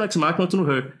 Tanto no Ex Machina quanto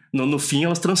no Her. No fim,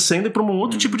 elas transcendem pra um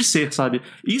outro tipo de ser, sabe?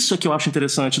 Isso é que eu acho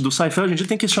interessante do sci-fi. A gente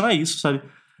tem que questionar isso, sabe?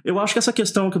 Eu acho que essa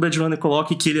questão que o Blade Runner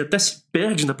coloca e que ele até se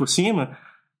perde ainda por cima...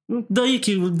 Daí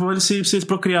que eles se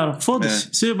procriaram. Foda-se.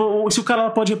 Se o cara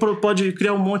pode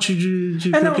criar um monte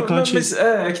de replicante. Mas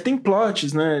é que tem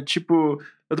plots, né? Tipo,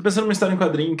 eu tô pensando numa história em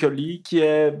quadrinho que eu li que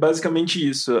é basicamente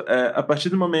isso. A partir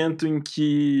do momento em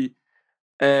que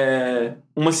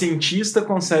uma cientista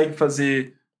consegue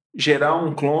gerar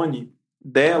um clone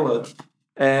dela,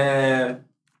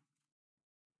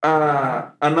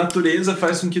 a natureza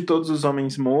faz com que todos os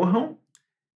homens morram.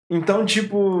 Então,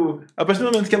 tipo, a partir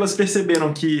do momento que elas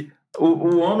perceberam que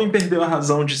o homem perdeu a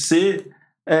razão de ser,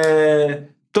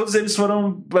 todos eles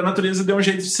foram... A natureza deu um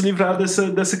jeito de se livrar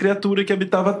dessa criatura que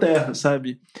habitava a Terra,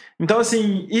 sabe? Então,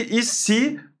 assim, e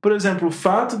se, por exemplo, o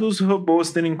fato dos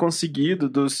robôs terem conseguido,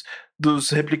 dos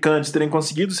replicantes terem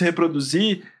conseguido se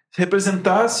reproduzir,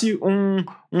 representasse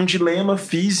um dilema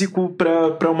físico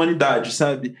para a humanidade,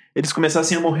 sabe? Eles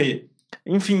começassem a morrer.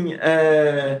 Enfim,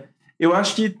 eu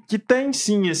acho que tem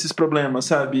sim esses problemas,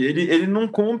 sabe? Ele não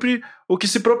cumpre o que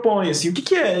se propõe, assim. O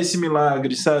que é esse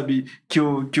milagre, sabe? Que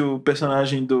o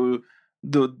personagem do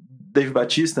Dave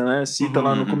Bautista, né, cita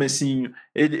lá no comecinho.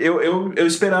 Eu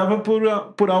esperava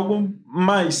por algo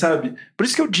mais, sabe? Por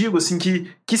isso que eu digo, assim,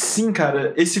 que sim,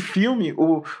 cara, esse filme,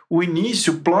 o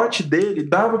início, o plot dele,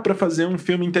 dava pra fazer um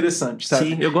filme interessante,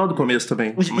 sabe? Sim, eu gosto do começo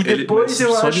também. E depois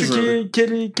eu acho que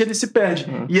ele se perde.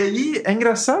 E aí, é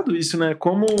engraçado isso, né?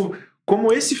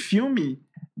 Como esse filme,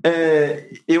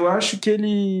 eu acho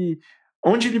que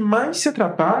onde ele mais se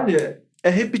atrapalha é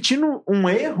repetindo um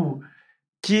erro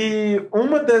que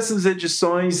uma dessas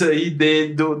edições aí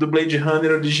do Blade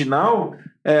Runner original,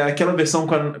 aquela versão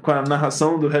com a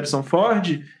narração do Harrison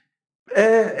Ford,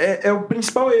 é o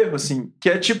principal erro, assim, que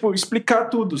é, tipo, explicar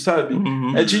tudo, sabe?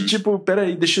 É de, tipo,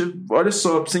 peraí, olha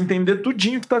só, pra você entender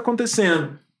tudinho que tá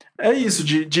acontecendo. É isso,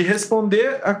 de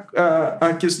responder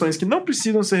a questões que não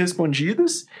precisam ser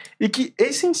respondidas e que,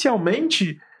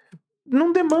 essencialmente,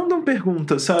 não demandam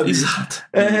perguntas, sabe? Exato.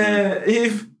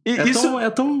 Isso é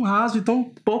tão raso e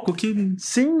tão pouco que...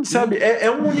 Sim, sabe? É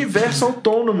um universo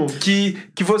autônomo que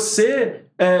você...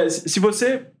 se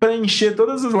você preencher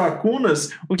todas as lacunas,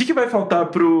 o que vai faltar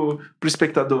pro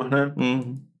espectador, né?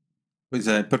 Pois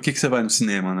é, por que você vai no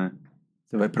cinema, né?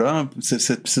 Você vai pra...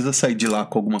 Você precisa sair de lá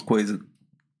com alguma coisa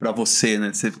pra você,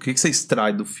 né? O que você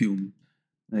extrai do filme?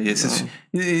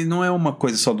 E não é uma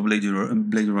coisa só do Blade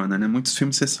Runner, né? Muitos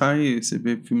filmes você sai, você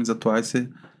vê filmes atuais, você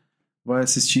vai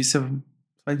assistir, você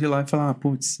sai de lá e fala,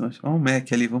 putz, olha o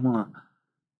Mac ali, vamos lá.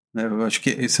 Né? Eu acho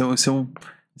que isso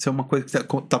é uma coisa que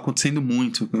tá acontecendo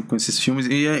muito com esses filmes,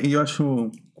 e eu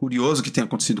acho curioso que tenha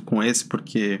acontecido com esse,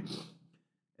 porque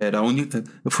era a única...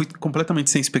 Eu fui completamente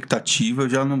sem expectativa, eu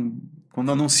já não...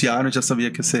 Quando anunciaram, eu já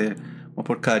sabia que ia ser uma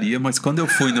porcaria, mas quando eu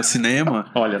fui no cinema...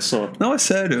 Olha só. Não, é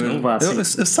sério. Não vá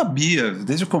assim. Eu sabia,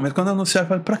 desde o começo, quando anunciaram, eu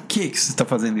falei, pra que você tá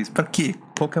fazendo isso? Pra quê?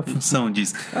 Qual que é a função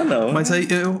disso? Não. Mas aí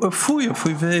eu fui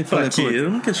ver e falei... Pra quê? Eu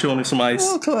não questiono isso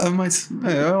mais. Claro, mas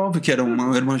é óbvio que era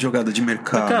uma jogada de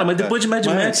mercado. Cara, mas depois de Mad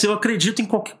Max, eu acredito em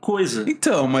qualquer coisa.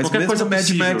 Então, mas qualquer mesmo coisa Mad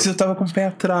possível. Max eu tava com o pé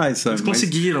atrás, sabe? Eles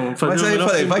conseguiram fazer mas o aí eu melhor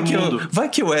falei, filme do mundo. vai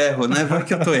que eu erro, né? Vai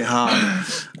que eu tô errado.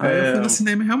 Aí eu fui no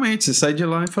cinema e realmente, você sai de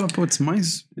lá e fala, putz,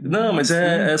 mas... Não, mas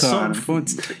é só...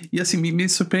 Putz. E assim, me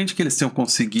surpreende que eles tenham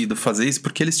conseguido fazer isso,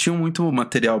 porque eles tinham muito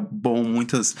material bom,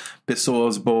 muitas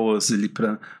pessoas boas ali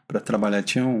pra trabalhar.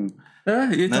 Tinham...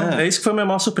 Então, é isso que foi a minha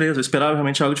maior surpresa. Eu esperava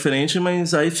realmente algo diferente,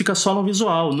 mas aí fica só no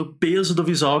visual, no peso do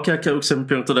visual, que é aquilo que você me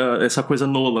perguntou, essa coisa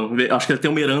Nolan. Acho que ele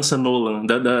tem uma herança Nolan,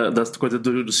 da coisa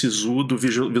do sisu, do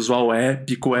visual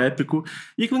épico.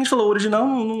 E como a gente falou, o original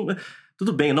não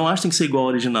tudo bem, eu não acho que tem que ser igual ao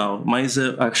original, mas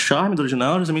a charme do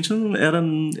original, justamente,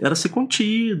 era ser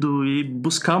contido e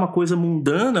buscar uma coisa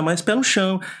mundana, mas pé no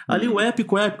chão. Ali o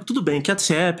épico, tudo bem, quer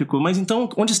ser épico, mas então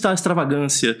onde está a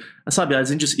extravagância? Sabe,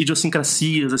 as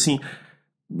idiosincrasias, assim...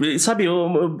 Sabe,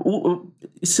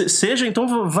 seja,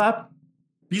 então, vá...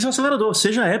 Pisa no acelerador,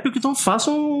 seja épico, então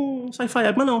faça um sci-fi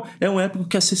épico. Mas não, é um épico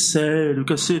que quer ser sério,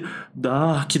 quer ser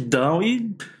dark, down e...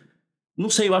 Não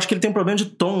sei, eu acho que ele tem um problema de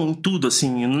tom em tudo,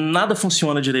 assim, nada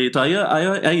funciona direito. Aí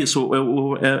é isso,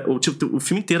 o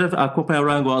filme inteiro acompanha o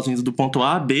Ryan Gosling do ponto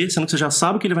A a B, sendo que você já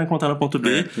sabe o que ele vai encontrar no ponto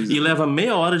B, e leva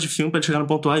meia hora de filme pra ele chegar no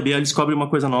ponto A e B, aí ele descobre uma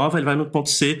coisa nova, ele vai no ponto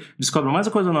C, descobre mais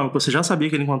uma coisa nova que você já sabia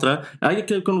que ele ia encontrar. Aí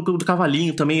o do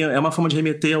cavalinho também é uma forma de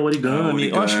remeter ao origami.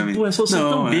 Eu acho que é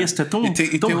solução tão besta, é tão E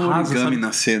tem um rasa, origami sabe?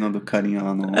 na cena do carinha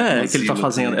lá no... que ele tá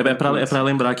fazendo, é pra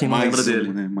lembrar quem não lembra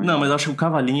dele. Né? Não, mas eu acho que o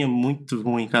cavalinho é muito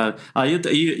ruim, cara. Aí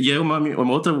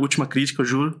uma outra última crítica, eu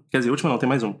juro. Quer dizer, última não, tem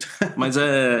mais um. Mas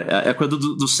é a coisa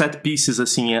dos set pieces,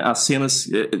 assim, as cenas,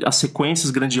 as sequências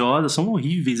grandiosas são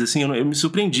horríveis, assim, eu me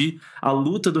surpreendi. A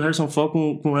luta do Harrison Ford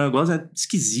com o Ryan Gosling é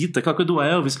esquisita, aquela coisa do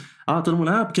Elvis. Todo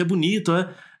mundo, porque é bonito,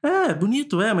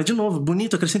 bonito, mas de novo,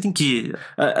 bonito acrescenta em quê?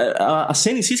 A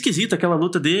cena em si é esquisita, aquela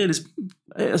luta deles.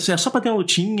 É só pra ter uma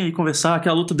lutinha e conversar.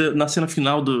 Aquela luta na cena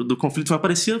final do conflito vai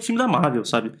parecer o filme da Marvel,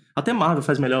 sabe? Até Marvel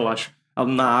faz melhor, eu acho.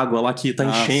 Na água lá que tá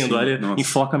enchendo, aí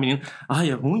enfoca a menina.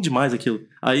 É ruim demais aquilo.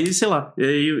 Aí, sei lá,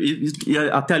 e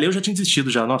até ali eu já tinha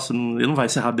desistido já. Nossa, ele não vai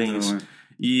encerrar bem isso.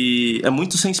 E é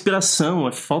muito sem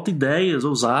inspiração, falta ideias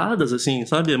ousadas, assim,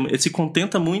 sabe? Ele se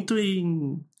contenta muito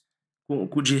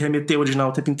de remeter o original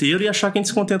o tempo inteiro e achar que a gente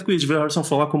se contenta com isso, de ver o Harrison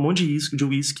Ford lá com um monte de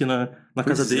uísque na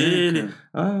casa dele.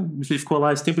 Ele ficou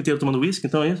lá esse tempo inteiro tomando uísque,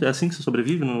 então é assim que você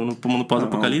sobrevive no mundo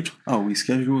pós-apocalíptico? O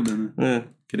uísque ajuda, né?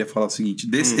 Queria falar o seguinte,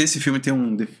 esse filme tem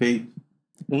um defeito...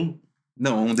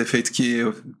 Não, um defeito que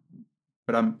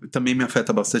também me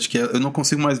afeta bastante, que eu não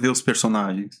consigo mais ver os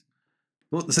personagens.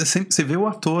 Você vê o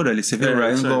ator ali, você vê o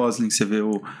Ryan Gosling, você vê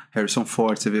o Harrison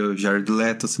Ford, você vê o Jared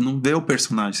Leto, você não vê o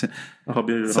personagem.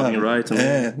 Robin Wright também.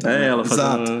 Ela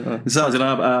fazendo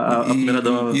a primeira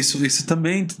dama. Isso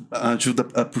também ajuda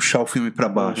a puxar o filme pra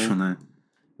baixo, né?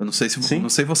 Eu não sei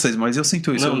vocês, mas eu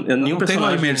sinto isso. Não tem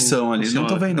uma imersão ali, não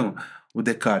tô vendo o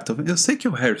Descartes. Eu sei que é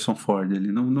o Harrison Ford,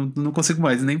 ele não consigo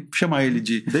mais nem chamar ele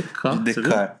de Descartes.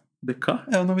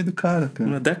 Descartes? É o nome do cara.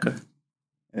 Não é Deca?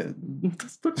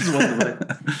 Tô te zoando, velho.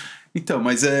 Então,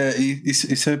 mas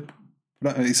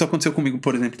isso aconteceu comigo,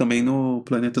 por exemplo, também no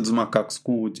Planeta dos Macacos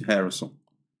com o Woody Harrelson.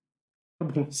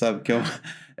 Sabe, que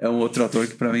é um outro ator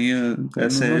que pra mim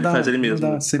não dá, faz ele mesmo.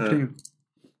 Não dá, sempre.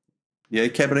 E aí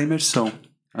quebra a imersão.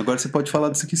 Agora você pode falar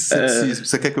disso aqui se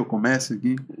você quer que eu comece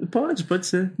aqui? Pode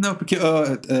ser. Não, porque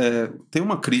tem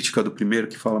uma crítica do primeiro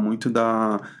que fala muito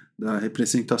da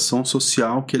representação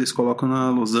social que eles colocam na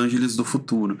Los Angeles do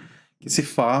futuro. Que se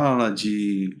fala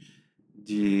de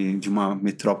uma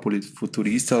metrópole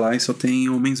futurista lá e só tem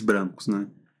homens brancos, né?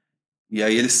 E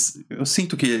aí eu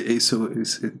sinto que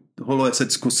rolou essa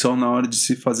discussão na hora de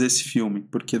se fazer esse filme,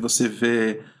 porque você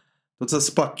vê todas as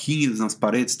plaquinhas nas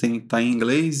paredes, tá em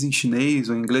inglês, em chinês,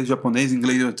 ou em inglês japonês, em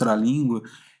inglês de outra língua,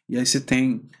 e aí você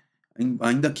tem,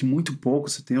 ainda que muito pouco,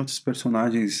 você tem outros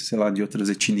personagens, sei lá, de outras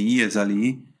etnias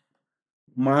ali,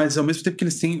 mas ao mesmo tempo que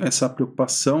eles têm essa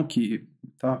preocupação que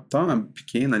tá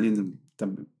pequena ali,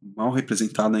 tá mal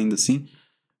representada ainda assim,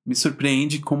 me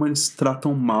surpreende como eles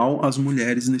tratam mal as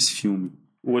mulheres nesse filme.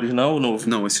 O original ou o novo?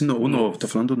 Não, esse novo, o novo, tô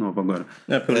falando do novo agora.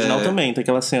 Porque o original também, tem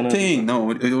aquela cena... Tem, não,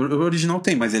 o original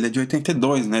tem, mas ele é de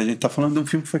 82, né? A gente tá falando de um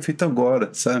filme que foi feito agora,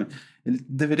 sabe? Ele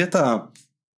deveria estar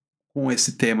com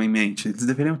esse tema em mente. Eles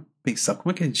deveriam pensar,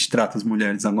 como é que a gente trata as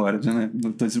mulheres agora, né?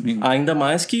 Ainda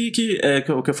mais que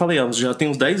o que eu falei, elas já tem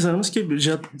uns 10 anos que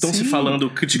já estão se falando,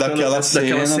 criticando daquela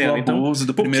cena. Do abuso, então,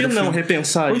 do primeiro por que não filme?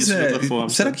 repensar isso de outra forma?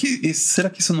 Será que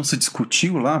isso não se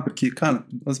discutiu lá? Porque, cara,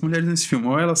 as mulheres nesse filme,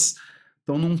 ou elas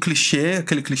estão num clichê,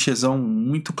 aquele clichêzão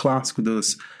muito clássico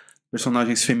dos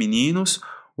personagens femininos,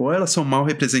 ou elas são mal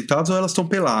representadas ou elas estão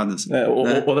peladas. Ou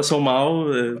elas são mal...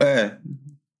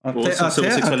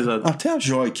 Até a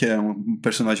Joy, que é um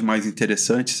personagem mais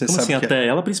interessante, você Como sabe assim, que até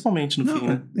ela principalmente no fim,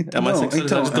 né? Então, é a mais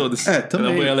sexualizada de todas.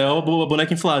 Também. Ela é a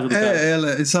boneca inflável do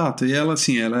cara. Exato. E ela,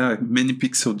 assim, ela é Many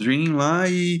Pixel Dream lá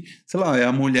e, sei lá, é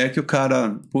a mulher que o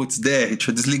cara, putz, deixa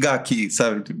eu desligar aqui,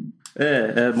 sabe?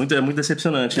 É muito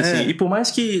decepcionante, assim. E por mais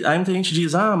que aí muita gente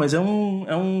diz, mas é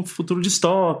um futuro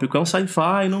distópico, é um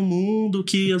sci-fi num mundo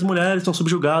que as mulheres estão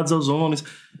subjugadas aos homens.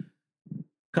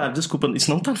 Cara, desculpa,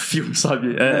 isso não tá no filme,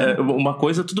 sabe? Uma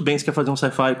coisa, tudo bem, você quer fazer um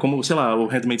sci-fi como, sei lá, o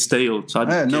Handmaid's Tale,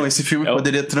 sabe? Esse filme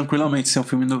poderia tranquilamente ser um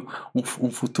filme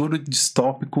um futuro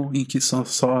distópico em que só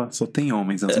tem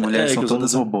homens, as mulheres são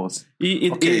todas robôs.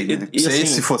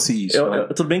 Se fosse isso.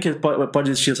 Tudo bem que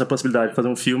pode existir essa possibilidade de fazer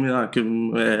um filme,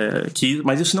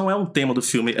 mas isso não é um tema do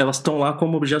filme, elas estão lá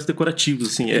como objetos decorativos,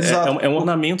 assim. É um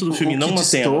ornamento do filme, não um tema.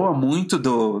 Destoa muito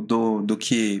do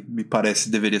que me parece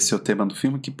deveria ser o tema do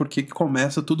filme, porque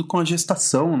começa tudo com a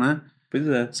gestação, né? Pois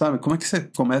é. Sabe, como é que você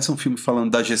começa um filme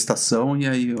falando da gestação e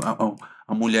aí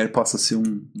a mulher passa a ser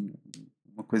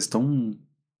uma coisa tão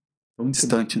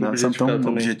distante, né?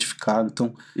 Tão objetificada.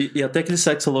 E até aquele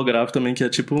sexo holográfico também, que é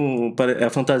tipo a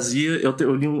fantasia.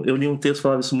 Eu li um texto que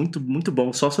falava isso muito, muito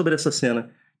bom, só sobre essa cena,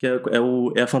 que é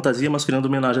a fantasia masculina do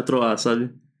homenagem a Troar,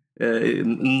 sabe?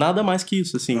 Nada mais que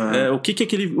isso, assim. O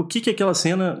que aquela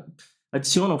cena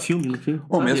adiciona ao filme, no fim.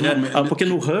 Porque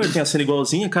no Her tem a cena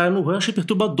igualzinha, cara, no Her eu achei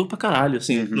perturbador pra caralho,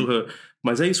 assim, no Her.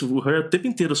 Mas é isso, o Her é o tempo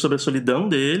inteiro sobre a solidão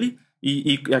dele,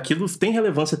 e aquilo tem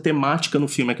relevância temática no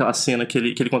filme, aquela cena que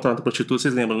ele contrata a prostituta,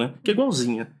 vocês lembram, né? Que é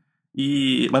igualzinha.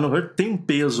 Mas no Her tem um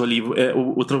peso ali,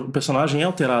 o personagem é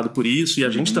alterado por isso, e a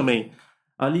gente também.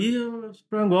 Ali, os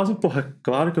Gosling,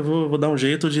 claro que eu vou dar um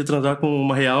jeito de transar com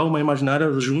uma real, uma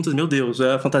imaginária juntas, meu Deus,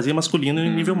 é a fantasia masculina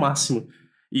em nível máximo.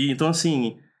 E então,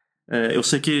 assim... eu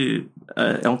sei que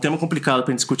é um tema complicado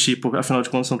pra gente discutir, porque afinal de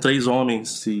contas são 3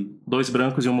 homens, 2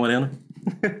 brancos e um moreno,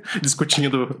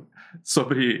 discutindo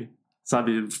sobre,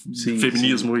 sabe,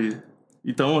 feminismo.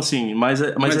 Então, assim, mas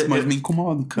me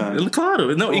incomoda, cara.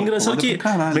 Claro, não, engraçado que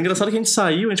a gente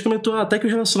saiu, a gente comentou até que o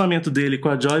relacionamento dele com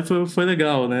a Joy foi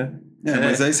legal, né?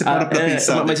 Mas aí você para pra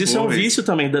pensar. Mas isso é um vício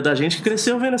também da gente que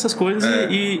cresceu vendo essas coisas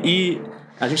e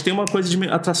a gente tem uma coisa de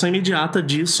atração imediata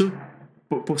disso.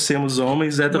 Por sermos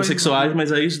homens heterossexuais,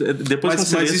 mas aí depois que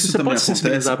você pode se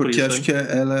sensibilizar por isso. Porque acho que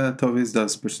ela, talvez,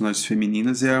 das personagens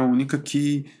femininas, é a única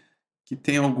que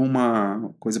tem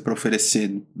alguma coisa pra oferecer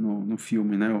no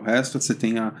filme, né? O resto, você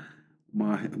tem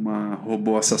uma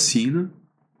robô assassina,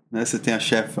 né? Você tem a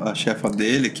chefa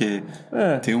dele, que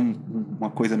tem uma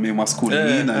coisa meio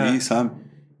masculina ali, sabe?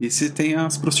 E você tem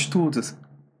as prostitutas.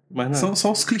 Mas são só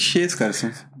os clichês, cara.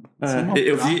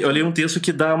 Eu li um texto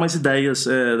que dá umas ideias.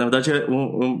 Na verdade,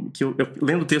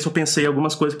 lendo o texto, eu pensei em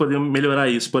algumas coisas que poderiam melhorar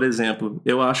isso. Por exemplo,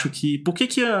 eu acho que... Por que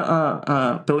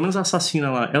pelo menos a assassina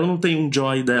lá, ela não tem um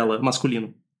Joy dela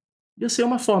masculino? Ia ser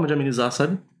uma forma de amenizar,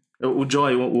 sabe? O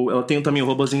Joy, ela tem também o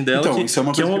robozinho dela,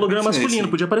 que é um holograma masculino.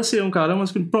 Podia aparecer um cara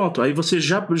masculino. Pronto, aí você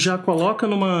já coloca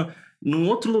num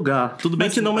outro lugar. Tudo bem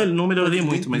que não melhoraria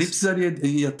muito, mas... Nem precisaria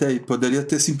ir até aí. Poderia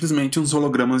ter simplesmente uns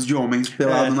hologramas de homens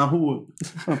pelados na rua.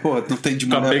 Não tem de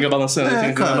mulher. Com a benga balançando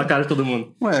na cara de todo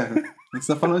mundo. Você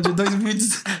tá falando de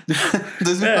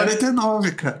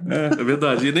 2049, cara. É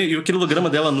verdade. E aquele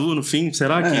holograma dela no fim,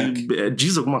 será que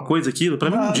diz alguma coisa aquilo? Pra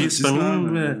mim não disse. Pra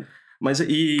mim... Mas,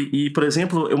 por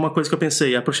exemplo, uma coisa que eu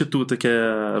pensei, a prostituta, que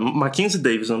é Mackenzie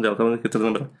Davis, o nome dela, que eu tô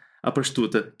lembrando. A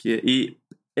prostituta.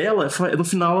 Ela, no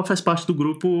final, ela faz parte do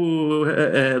grupo...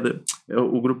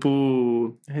 o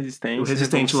grupo...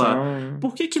 Resistente lá.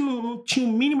 Por que não tinha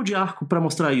um mínimo de arco pra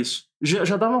mostrar isso?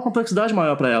 Já dava uma complexidade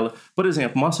maior pra ela. Por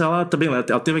exemplo, mostra ela também...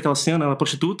 Ela teve aquela cena, ela é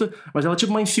prostituta, mas ela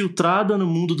tipo uma infiltrada no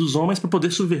mundo dos homens pra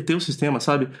poder subverter o sistema,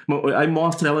 sabe? Aí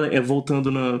mostra ela voltando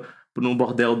no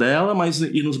bordel dela, mas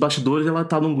e nos bastidores ela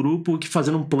tá num grupo que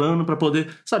fazendo um plano pra poder,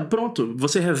 sabe, pronto,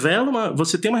 você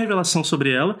você tem uma revelação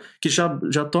sobre ela que já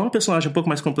torna o personagem um pouco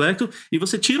mais complexo e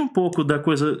você tira um pouco da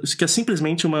coisa que é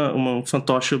simplesmente um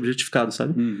fantoche objetificado,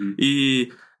 sabe? E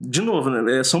de novo,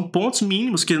 né, são pontos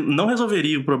mínimos que não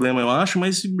resolveria o problema, eu acho,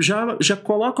 mas já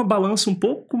coloca a balança um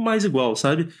pouco mais igual,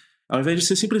 sabe? Ao invés de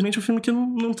ser simplesmente um filme que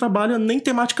não trabalha nem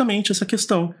tematicamente essa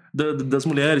questão das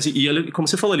mulheres. E ele, como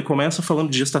você falou, ele começa falando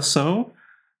de gestação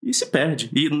e se perde.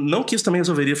 E não que isso também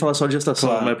resolveria falar só de gestação,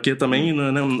 claro, mas porque também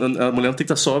né, a mulher não tem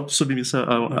que estar só submissa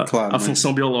à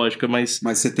função biológica, mas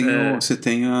você tem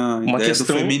a uma ideia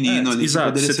questão, do feminino ali.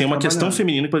 Exato, você tem uma questão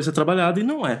feminina que pode ser trabalhada e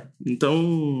não é.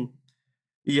 Então...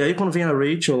 E aí quando vem a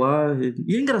Rachel lá...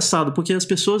 E é engraçado, porque as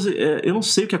pessoas... eu não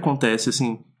sei o que acontece,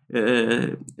 assim...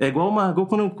 É igual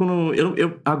quando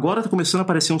agora tá começando a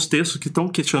aparecer uns textos que estão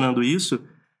questionando isso,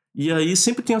 e aí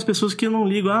sempre tem as pessoas que não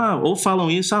ligam, ou falam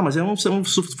isso, mas é um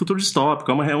futuro distópico,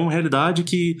 é uma realidade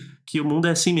que o mundo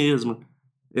é assim mesmo.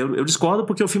 Eu discordo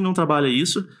porque o filme não trabalha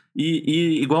isso,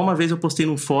 e igual uma vez eu postei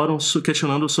num fórum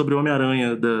questionando sobre o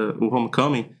Homem-Aranha, o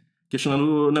Homecoming,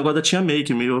 questionando o negócio da Tia May,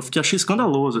 que eu achei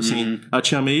escandaloso, assim. A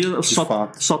Tia May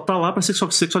só tá lá pra ser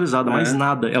sexualizada, mais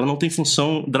nada. Ela não tem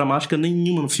função dramática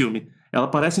nenhuma no filme. Ela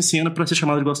aparece em cena pra ser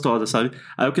chamada de gostosa, sabe?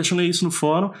 Aí eu questionei isso no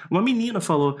fórum, uma menina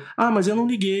falou, mas eu não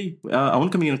liguei. A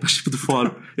única menina que participou do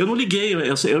fórum. Eu não liguei,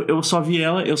 eu só vi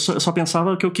ela, eu só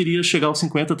pensava que eu queria chegar aos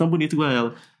 50 tão bonito igual a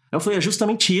ela. Eu falei, é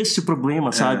justamente esse o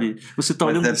problema, sabe? Você tá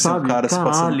olhando, deve ser um cara se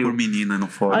passando por menina no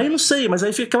fórum. Aí não sei, mas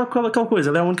aí fica aquela coisa,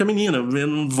 ela é a única menina, eu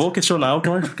não vou questionar o que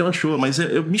ela achou, mas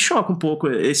eu me choca um pouco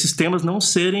esses temas não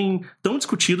serem tão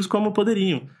discutidos como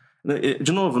poderiam.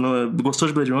 De novo, gostou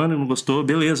de Blade Runner, não gostou,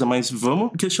 beleza, mas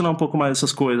vamos questionar um pouco mais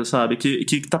essas coisas, sabe?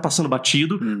 Que tá passando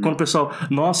batido, quando o pessoal,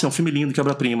 nossa, é um filme lindo,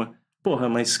 quebra-prima. Porra,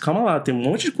 mas calma lá, tem um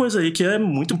monte de coisa aí que é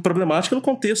muito problemática no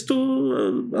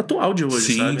contexto atual de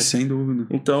hoje, sabe? Sim, sem dúvida.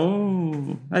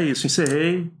 Então, é isso,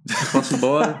 encerrei, posso ir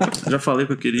embora, já falei o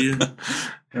que eu queria.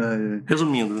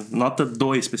 Resumindo, nota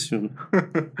 2 pra esse filme.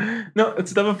 Não,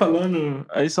 você tava falando,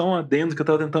 aí só um adendo que eu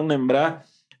tava tentando lembrar,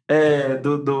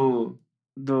 do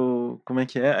como é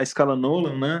que é? A escala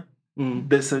Nolan, né?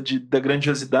 Da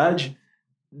grandiosidade.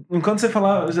 Enquanto você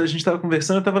falava, a gente tava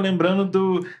conversando, eu tava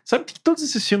lembrando sabe que todos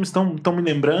esses filmes estão me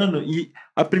lembrando? E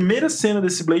a primeira cena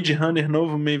desse Blade Runner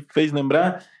novo me fez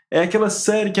lembrar é aquela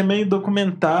série que é meio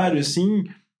documentário, assim,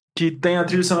 que tem a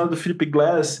trilha sonora do Philip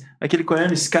Glass, aquele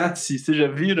coreano Skatsi, vocês já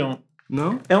viram?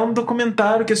 Não? É um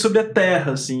documentário que é sobre a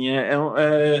Terra, assim,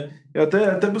 eu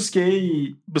até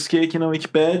busquei aqui na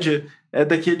Wikipédia, é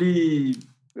daquele,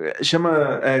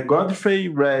 chama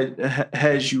Godfrey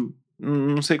Reggio,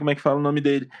 não sei como é que fala o nome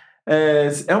dele.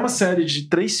 É uma série de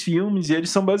 3 filmes e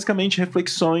eles são basicamente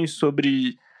reflexões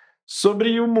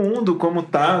sobre o mundo como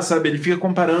tá, sabe? Ele fica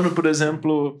comparando, por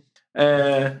exemplo,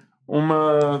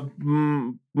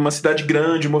 uma cidade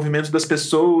grande, o movimento das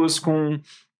pessoas com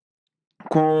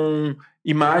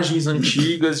imagens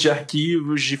antigas de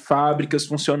arquivos, de fábricas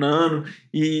funcionando,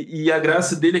 e a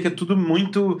graça dele é que é tudo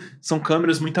muito... São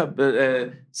câmeras muito...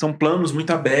 são planos muito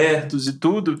abertos e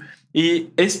tudo. E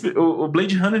o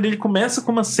Blade Runner, ele começa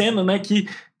com uma cena, né, que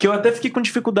eu até fiquei com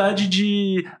dificuldade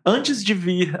de... Antes de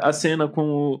vir a cena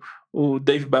com o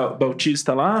Dave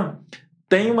Bautista lá,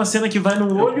 tem uma cena que vai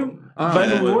no olho...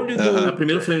 olho do... É o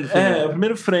primeiro frame do filme. É o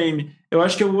primeiro frame. Eu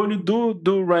acho que é o olho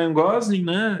do Ryan Gosling,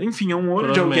 né? Enfim, é um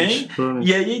olho de alguém.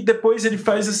 E aí depois ele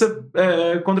faz essa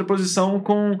contraposição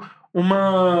com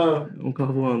um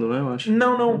carro voando, né? Eu acho.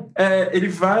 Não. Ele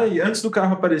vai, antes do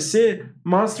carro aparecer,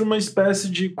 mostra uma espécie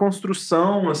de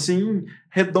construção, assim,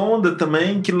 redonda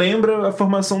também, que lembra a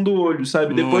formação do olho,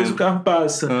 sabe? Depois o carro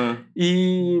passa.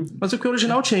 Mas o que o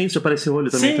original tinha isso, de aparecer o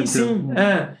olho também. Sim.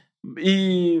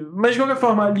 Mas de qualquer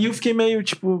forma, ali eu fiquei meio,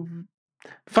 tipo...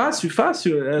 Fácil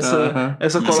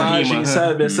essa colagem, rima,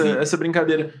 sabe? Essa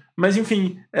brincadeira. Mas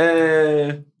enfim,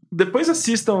 depois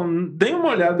assistam, deem uma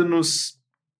olhada nos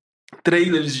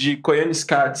trailers de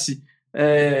Koyaanisqatsi,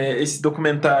 esse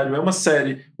documentário. É uma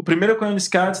série. O primeiro é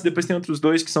Koyaanisqatsi, depois tem outros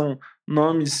 2 que são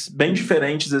nomes bem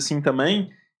diferentes assim também.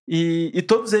 E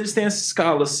todos eles têm essa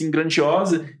escala assim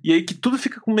grandiosa, e aí que tudo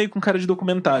fica meio com cara de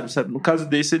documentário, sabe? No caso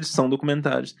desse, eles são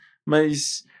documentários.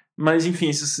 Mas enfim,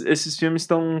 esses filmes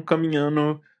estão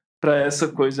caminhando pra essa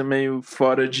coisa meio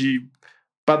fora de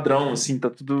padrão, assim, tá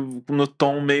tudo no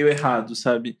tom meio errado,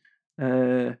 sabe?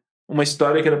 Uma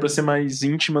história que era pra ser mais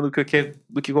íntima do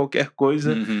que qualquer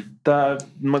coisa, tá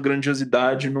numa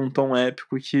grandiosidade, num tom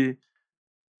épico que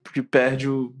perde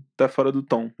tá fora do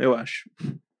tom, eu acho.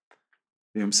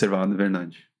 Bem observado,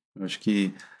 verdade. Eu acho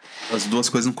que as duas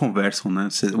coisas não conversam, né?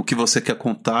 O que você quer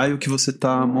contar e o que você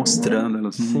tá mostrando.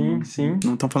 Elas sim.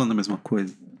 Não estão falando a mesma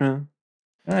coisa.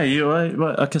 E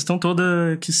a questão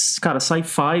toda é que, cara,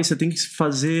 sci-fi, você tem que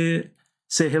fazer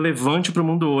ser relevante pro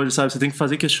mundo hoje, sabe? Você tem que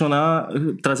fazer questionar,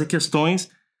 trazer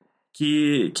questões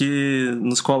que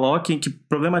nos coloquem, que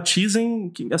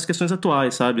problematizem as questões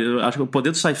atuais, sabe? Eu acho que o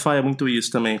poder do sci-fi é muito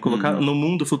isso também. Colocar no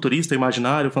mundo futurista,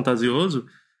 imaginário, fantasioso,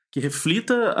 que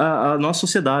reflita a nossa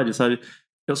sociedade, sabe?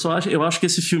 Eu acho que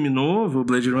esse filme novo,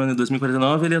 Blade Runner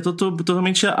 2049, ele é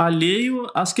totalmente alheio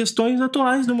às questões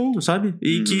atuais do mundo, sabe?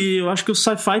 E que eu acho que os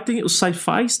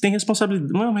sci-fis têm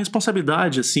responsabilidade, uma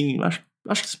responsabilidade, assim,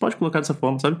 acho que se pode colocar dessa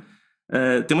forma, sabe?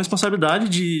 Tem uma responsabilidade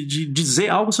de dizer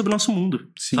algo sobre o nosso mundo.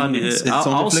 Sim, sabe?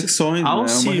 são reflexões.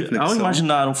 Ao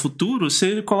imaginar um futuro,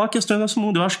 você coloca questões do nosso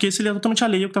mundo. Eu acho que esse ele é totalmente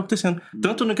alheio ao que está acontecendo.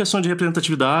 Tanto na questão de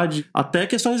representatividade, até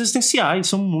questões existenciais.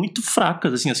 São muito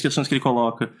fracas, assim, as questões que ele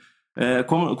coloca.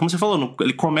 Como você falou,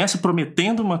 ele começa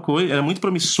prometendo uma coisa, é muito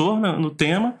promissor no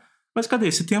tema, mas cadê?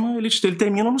 Esse tema, ele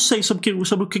termina, eu não sei sobre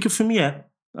o que o filme é,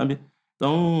 sabe?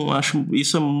 Então, acho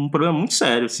isso é um problema muito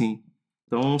sério, assim.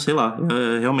 Então, sei lá,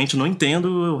 realmente não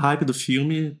entendo o hype do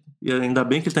filme, e ainda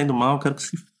bem que ele tá indo mal, quero que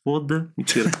se foda.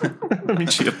 Mentira.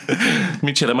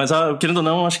 Mentira, mas querendo ou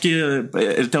não, acho que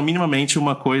ele tem minimamente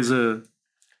uma coisa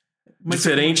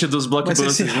diferente dos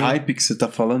blockbusters. Mas esse hype que você tá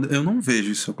falando, eu não vejo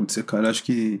isso acontecer, cara. Acho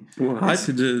que... O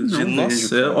hype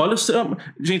nossa, olha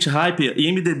gente, hype,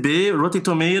 IMDb, Rotten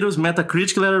Tomatoes,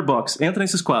 Metacritic, Letterboxd. Entra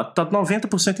nesses 4. Tá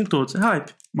 90% em todos. É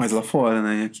hype. Mas lá fora,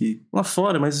 né? E aqui... Lá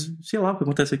fora, mas sei lá o que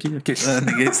acontece aqui.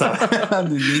 Ninguém sabe.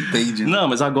 Ninguém entende. Né? Não,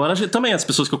 mas agora também as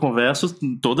pessoas que eu converso,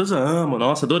 todas amam.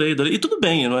 Nossa, adorei. E tudo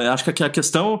bem. Eu acho que a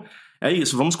questão... É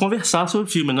isso, vamos conversar sobre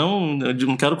o filme. Eu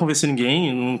não quero convencer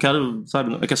ninguém, não quero,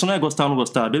 sabe? A questão não é gostar ou não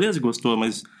gostar. Beleza, gostou,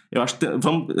 mas eu acho que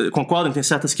concordam que tem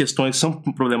certas questões que são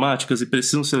problemáticas e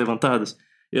precisam ser levantadas.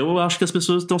 Eu acho que as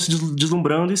pessoas estão se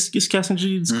deslumbrando e esquecem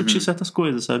de discutir certas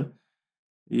coisas, sabe?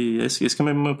 E esse que é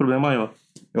o meu problema maior.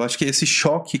 Eu acho que esse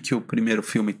choque que o primeiro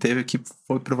filme teve, que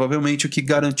foi provavelmente o que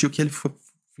garantiu que ele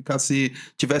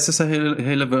tivesse essa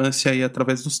relevância aí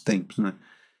através dos tempos, né?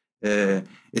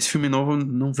 Esse filme novo,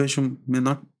 não vejo a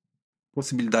menor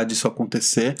possibilidade disso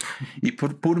acontecer. E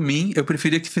por mim, eu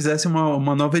preferia que fizesse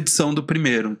uma nova edição do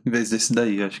primeiro, em vez desse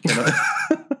daí. Acho que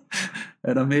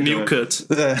era melhor. New cut.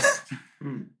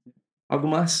 Algo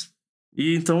mais?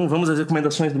 E então, vamos às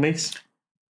recomendações do mês?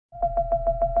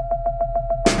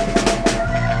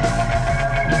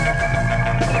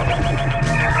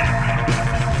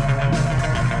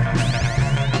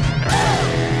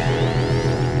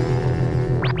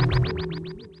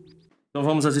 Então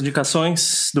vamos às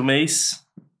indicações do mês.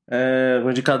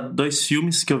 Vou indicar 2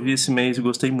 filmes que eu vi esse mês e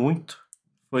gostei muito.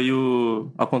 Foi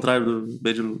ao contrário do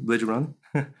Blade Runner,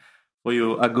 foi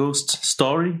A Ghost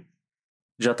Story.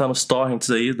 Já tá nos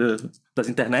torrents aí das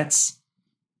internets.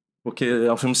 Porque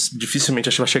é um filme dificilmente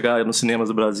acho que vai chegar nos cinemas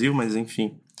do Brasil, mas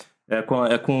enfim.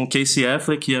 É com Casey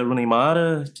Affleck e a Rooney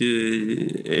Mara,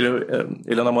 que ele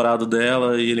é o namorado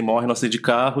dela e ele morre no acidente de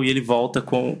carro e ele volta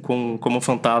como um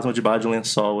fantasma debaixo de um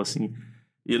lençol, assim.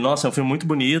 E, nossa, é um filme muito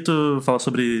bonito, fala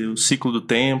sobre o ciclo do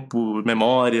tempo,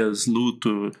 memórias,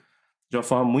 luto, de uma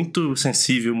forma muito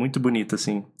sensível, muito bonita,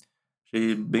 assim.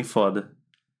 Achei bem foda.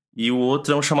 E o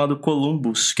outro é um chamado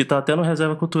Columbus, que tá até no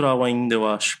Reserva Cultural ainda, eu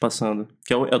acho, passando.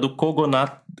 Que é do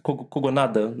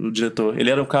Kogonada, o diretor. Ele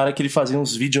era um cara que ele fazia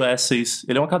uns video essays.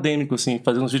 Ele é um acadêmico, assim,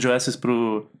 fazia uns video essays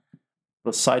pro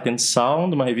Sight and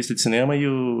Sound, uma revista de cinema, e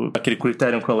aquele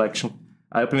Criterion Collection.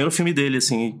 Aí o primeiro filme dele,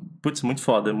 assim, putz, muito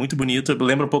foda, muito bonito.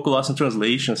 Lembra um pouco Lost in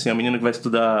Translation, assim, a menina que vai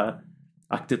estudar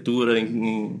arquitetura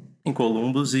em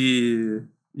Columbus e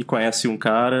conhece um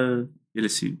cara, ele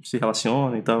se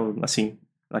relaciona e tal, assim...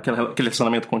 Aquele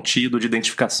relacionamento contido, de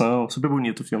identificação. Super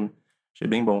bonito o filme. Achei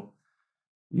bem bom.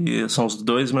 E são os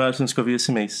 2 melhores filmes que eu vi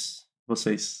esse mês.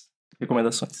 Vocês,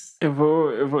 recomendações? Eu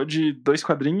vou de 2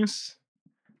 quadrinhos.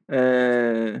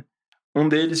 Um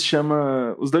deles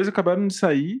chama... Os 2 acabaram de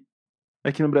sair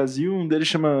aqui no Brasil. Um deles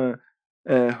chama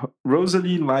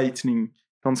Rosalie Lightning.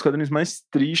 É um dos quadrinhos mais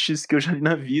tristes que eu já li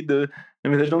na vida. Na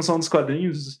verdade, não são um dos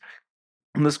quadrinhos.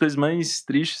 Uma das coisas mais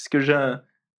tristes que eu já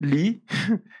li...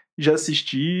 já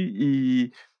assisti,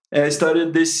 e é a história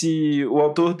o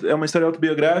autor, é uma história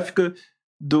autobiográfica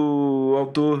do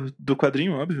autor do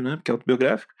quadrinho, óbvio, né, porque é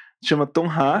autobiográfico, se chama Tom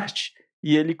Hart,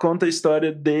 e ele conta a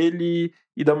história dele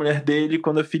e da mulher dele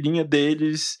quando a filhinha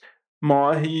deles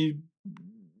morre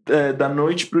da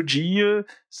noite pro dia,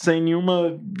 sem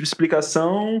nenhuma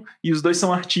explicação, e os 2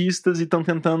 são artistas e estão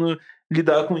tentando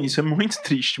lidar com isso. É muito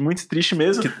triste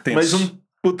mesmo, mas um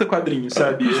puta quadrinho,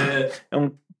 sabe? É um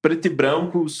preto e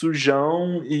branco,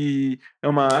 sujão, e é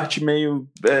uma arte meio...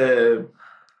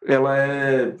 ela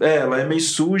é meio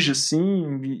suja,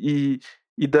 assim,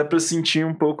 e dá pra sentir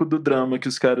um pouco do drama que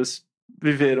os caras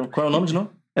viveram. Qual é o nome de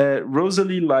novo?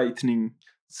 Rosalie Lightning,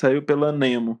 saiu pela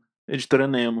Nemo, editora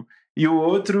Nemo. E o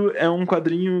outro é um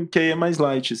quadrinho que aí é mais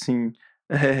light, assim.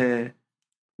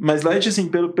 Mais light, assim,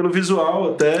 pelo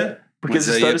visual até, porque mas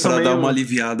as histórias são meio... dar uma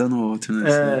aliviada no outro, né?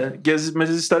 Mas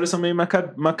as histórias são meio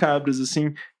macabras,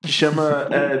 assim, que chama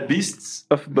Beasts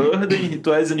of Burden,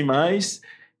 Rituais Animais,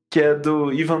 que é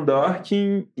do Ivan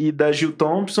Dorkin e da Jill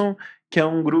Thompson, que é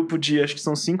um grupo de, acho que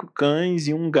são 5 cães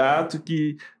e um gato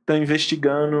que estão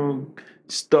investigando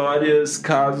histórias,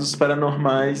 casos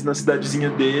paranormais na cidadezinha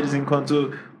deles,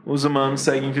 enquanto os humanos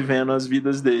seguem vivendo as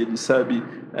vidas deles, sabe?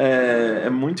 É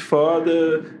muito foda,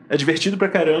 é divertido pra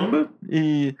caramba,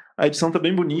 e a edição tá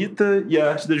bem bonita, e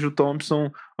a arte da Jill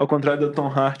Thompson, ao contrário da Tom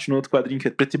Hart no outro quadrinho, que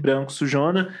é preto e branco,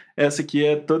 sujona, essa aqui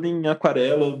é toda em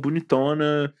aquarela,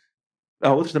 bonitona.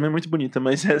 A outra também é muito bonita,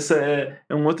 mas essa é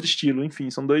um outro estilo.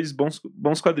 Enfim, são 2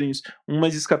 bons quadrinhos. Um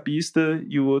mais escapista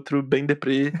e o outro bem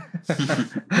deprê.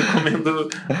 Recomendo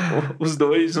os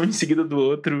 2, um em seguida do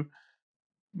outro.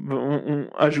 Um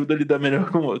ajuda a lidar melhor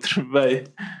com o outro. Vai,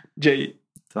 Jay.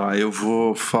 Tá, eu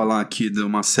vou falar aqui de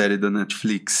uma série da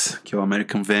Netflix, que é o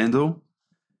American Vandal.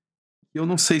 Eu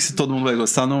não sei se todo mundo vai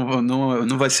gostar,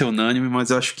 não vai ser unânime,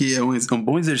 mas eu acho que é um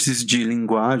bom exercício de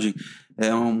linguagem.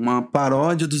 É uma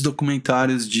paródia dos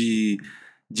documentários de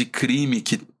crime,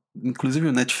 que inclusive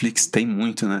o Netflix tem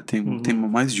muito, né? Tem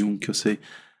mais de um que eu sei.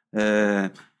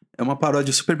 É uma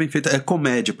paródia super bem feita. É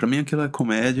comédia, pra mim aquilo é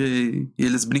comédia, e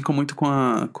eles brincam muito com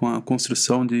a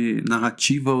construção de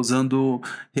narrativa usando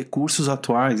recursos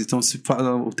atuais. Então se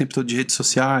fala o tempo todo de redes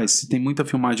sociais, se tem muita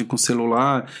filmagem com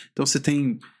celular, então você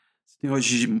tem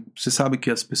hoje, você sabe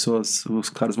que os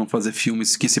caras vão fazer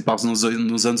filmes que se passam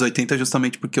nos anos 80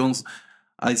 justamente porque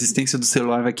a existência do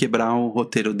celular vai quebrar o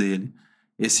roteiro dele.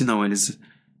 Esse não, eles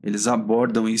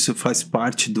abordam isso, faz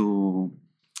parte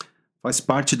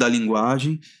da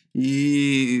linguagem,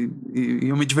 e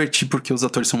eu me diverti porque os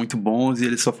atores são muito bons e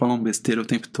eles só falam besteira o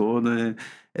tempo todo.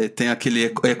 Tem aquele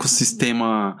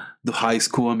ecossistema do high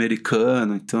school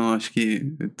americano, então acho que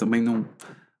também não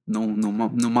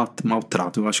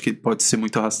maltrato. Eu acho que pode ser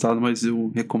muito arrastado, mas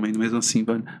eu recomendo mesmo assim,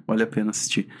 vale a pena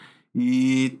assistir.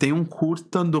 E tem um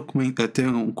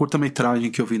curta-metragem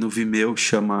que eu vi no Vimeo,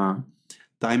 chama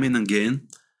Time and Again,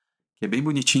 que é bem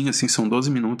bonitinho, assim, são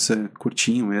 12 minutos, é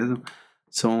curtinho mesmo.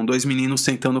 São 2 meninos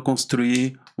tentando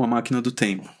construir uma máquina do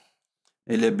tempo.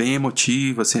 Ele é bem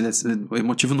emotivo, assim, ele é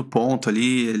emotivo no ponto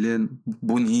ali, ele é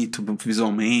bonito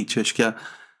visualmente, acho que se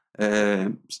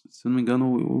eu não me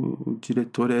engano, o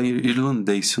diretor é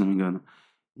irlandês, se eu não me engano.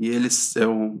 E eles é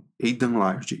o Aidan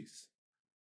Large.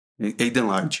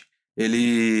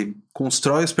 Ele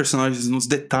constrói os personagens nos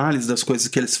detalhes das coisas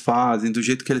que eles fazem, do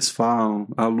jeito que eles falam.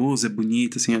 A luz é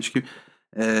bonita, assim, acho que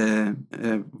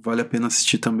vale a pena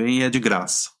assistir também, e é de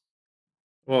graça.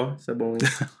 Isso é bom, hein?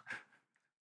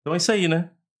 Então é isso aí, né?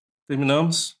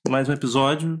 Terminamos mais um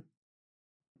episódio.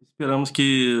 Esperamos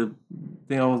que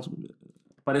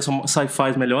apareçam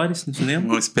sci-fis melhores no cinema.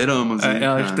 Nós esperamos, hein?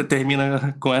 A gente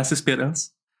termina com essa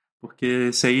esperança, porque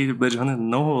esse aí, Blade Runner,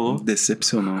 não rolou.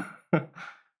 Decepcionou.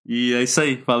 E é isso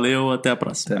aí. Valeu, até a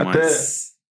próxima. Até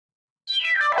mais.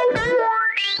 Até.